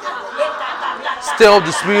 Stir up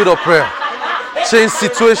the spirit of prayer. Change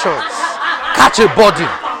situations. Catch a body.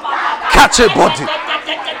 Catch a body.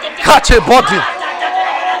 Catch a body.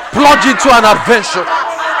 Plunge into an adventure.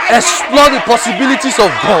 Explore the possibilities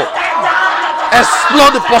of God.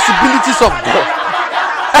 Explore the possibilities of God.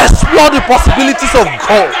 Explore the possibilities of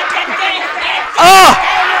God.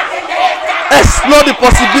 Explore the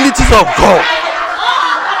possibilities of God.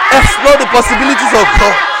 Explore the possibilities of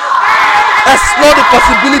God. Explore the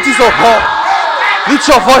possibilities of God. Lift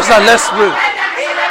your voice and let's pray.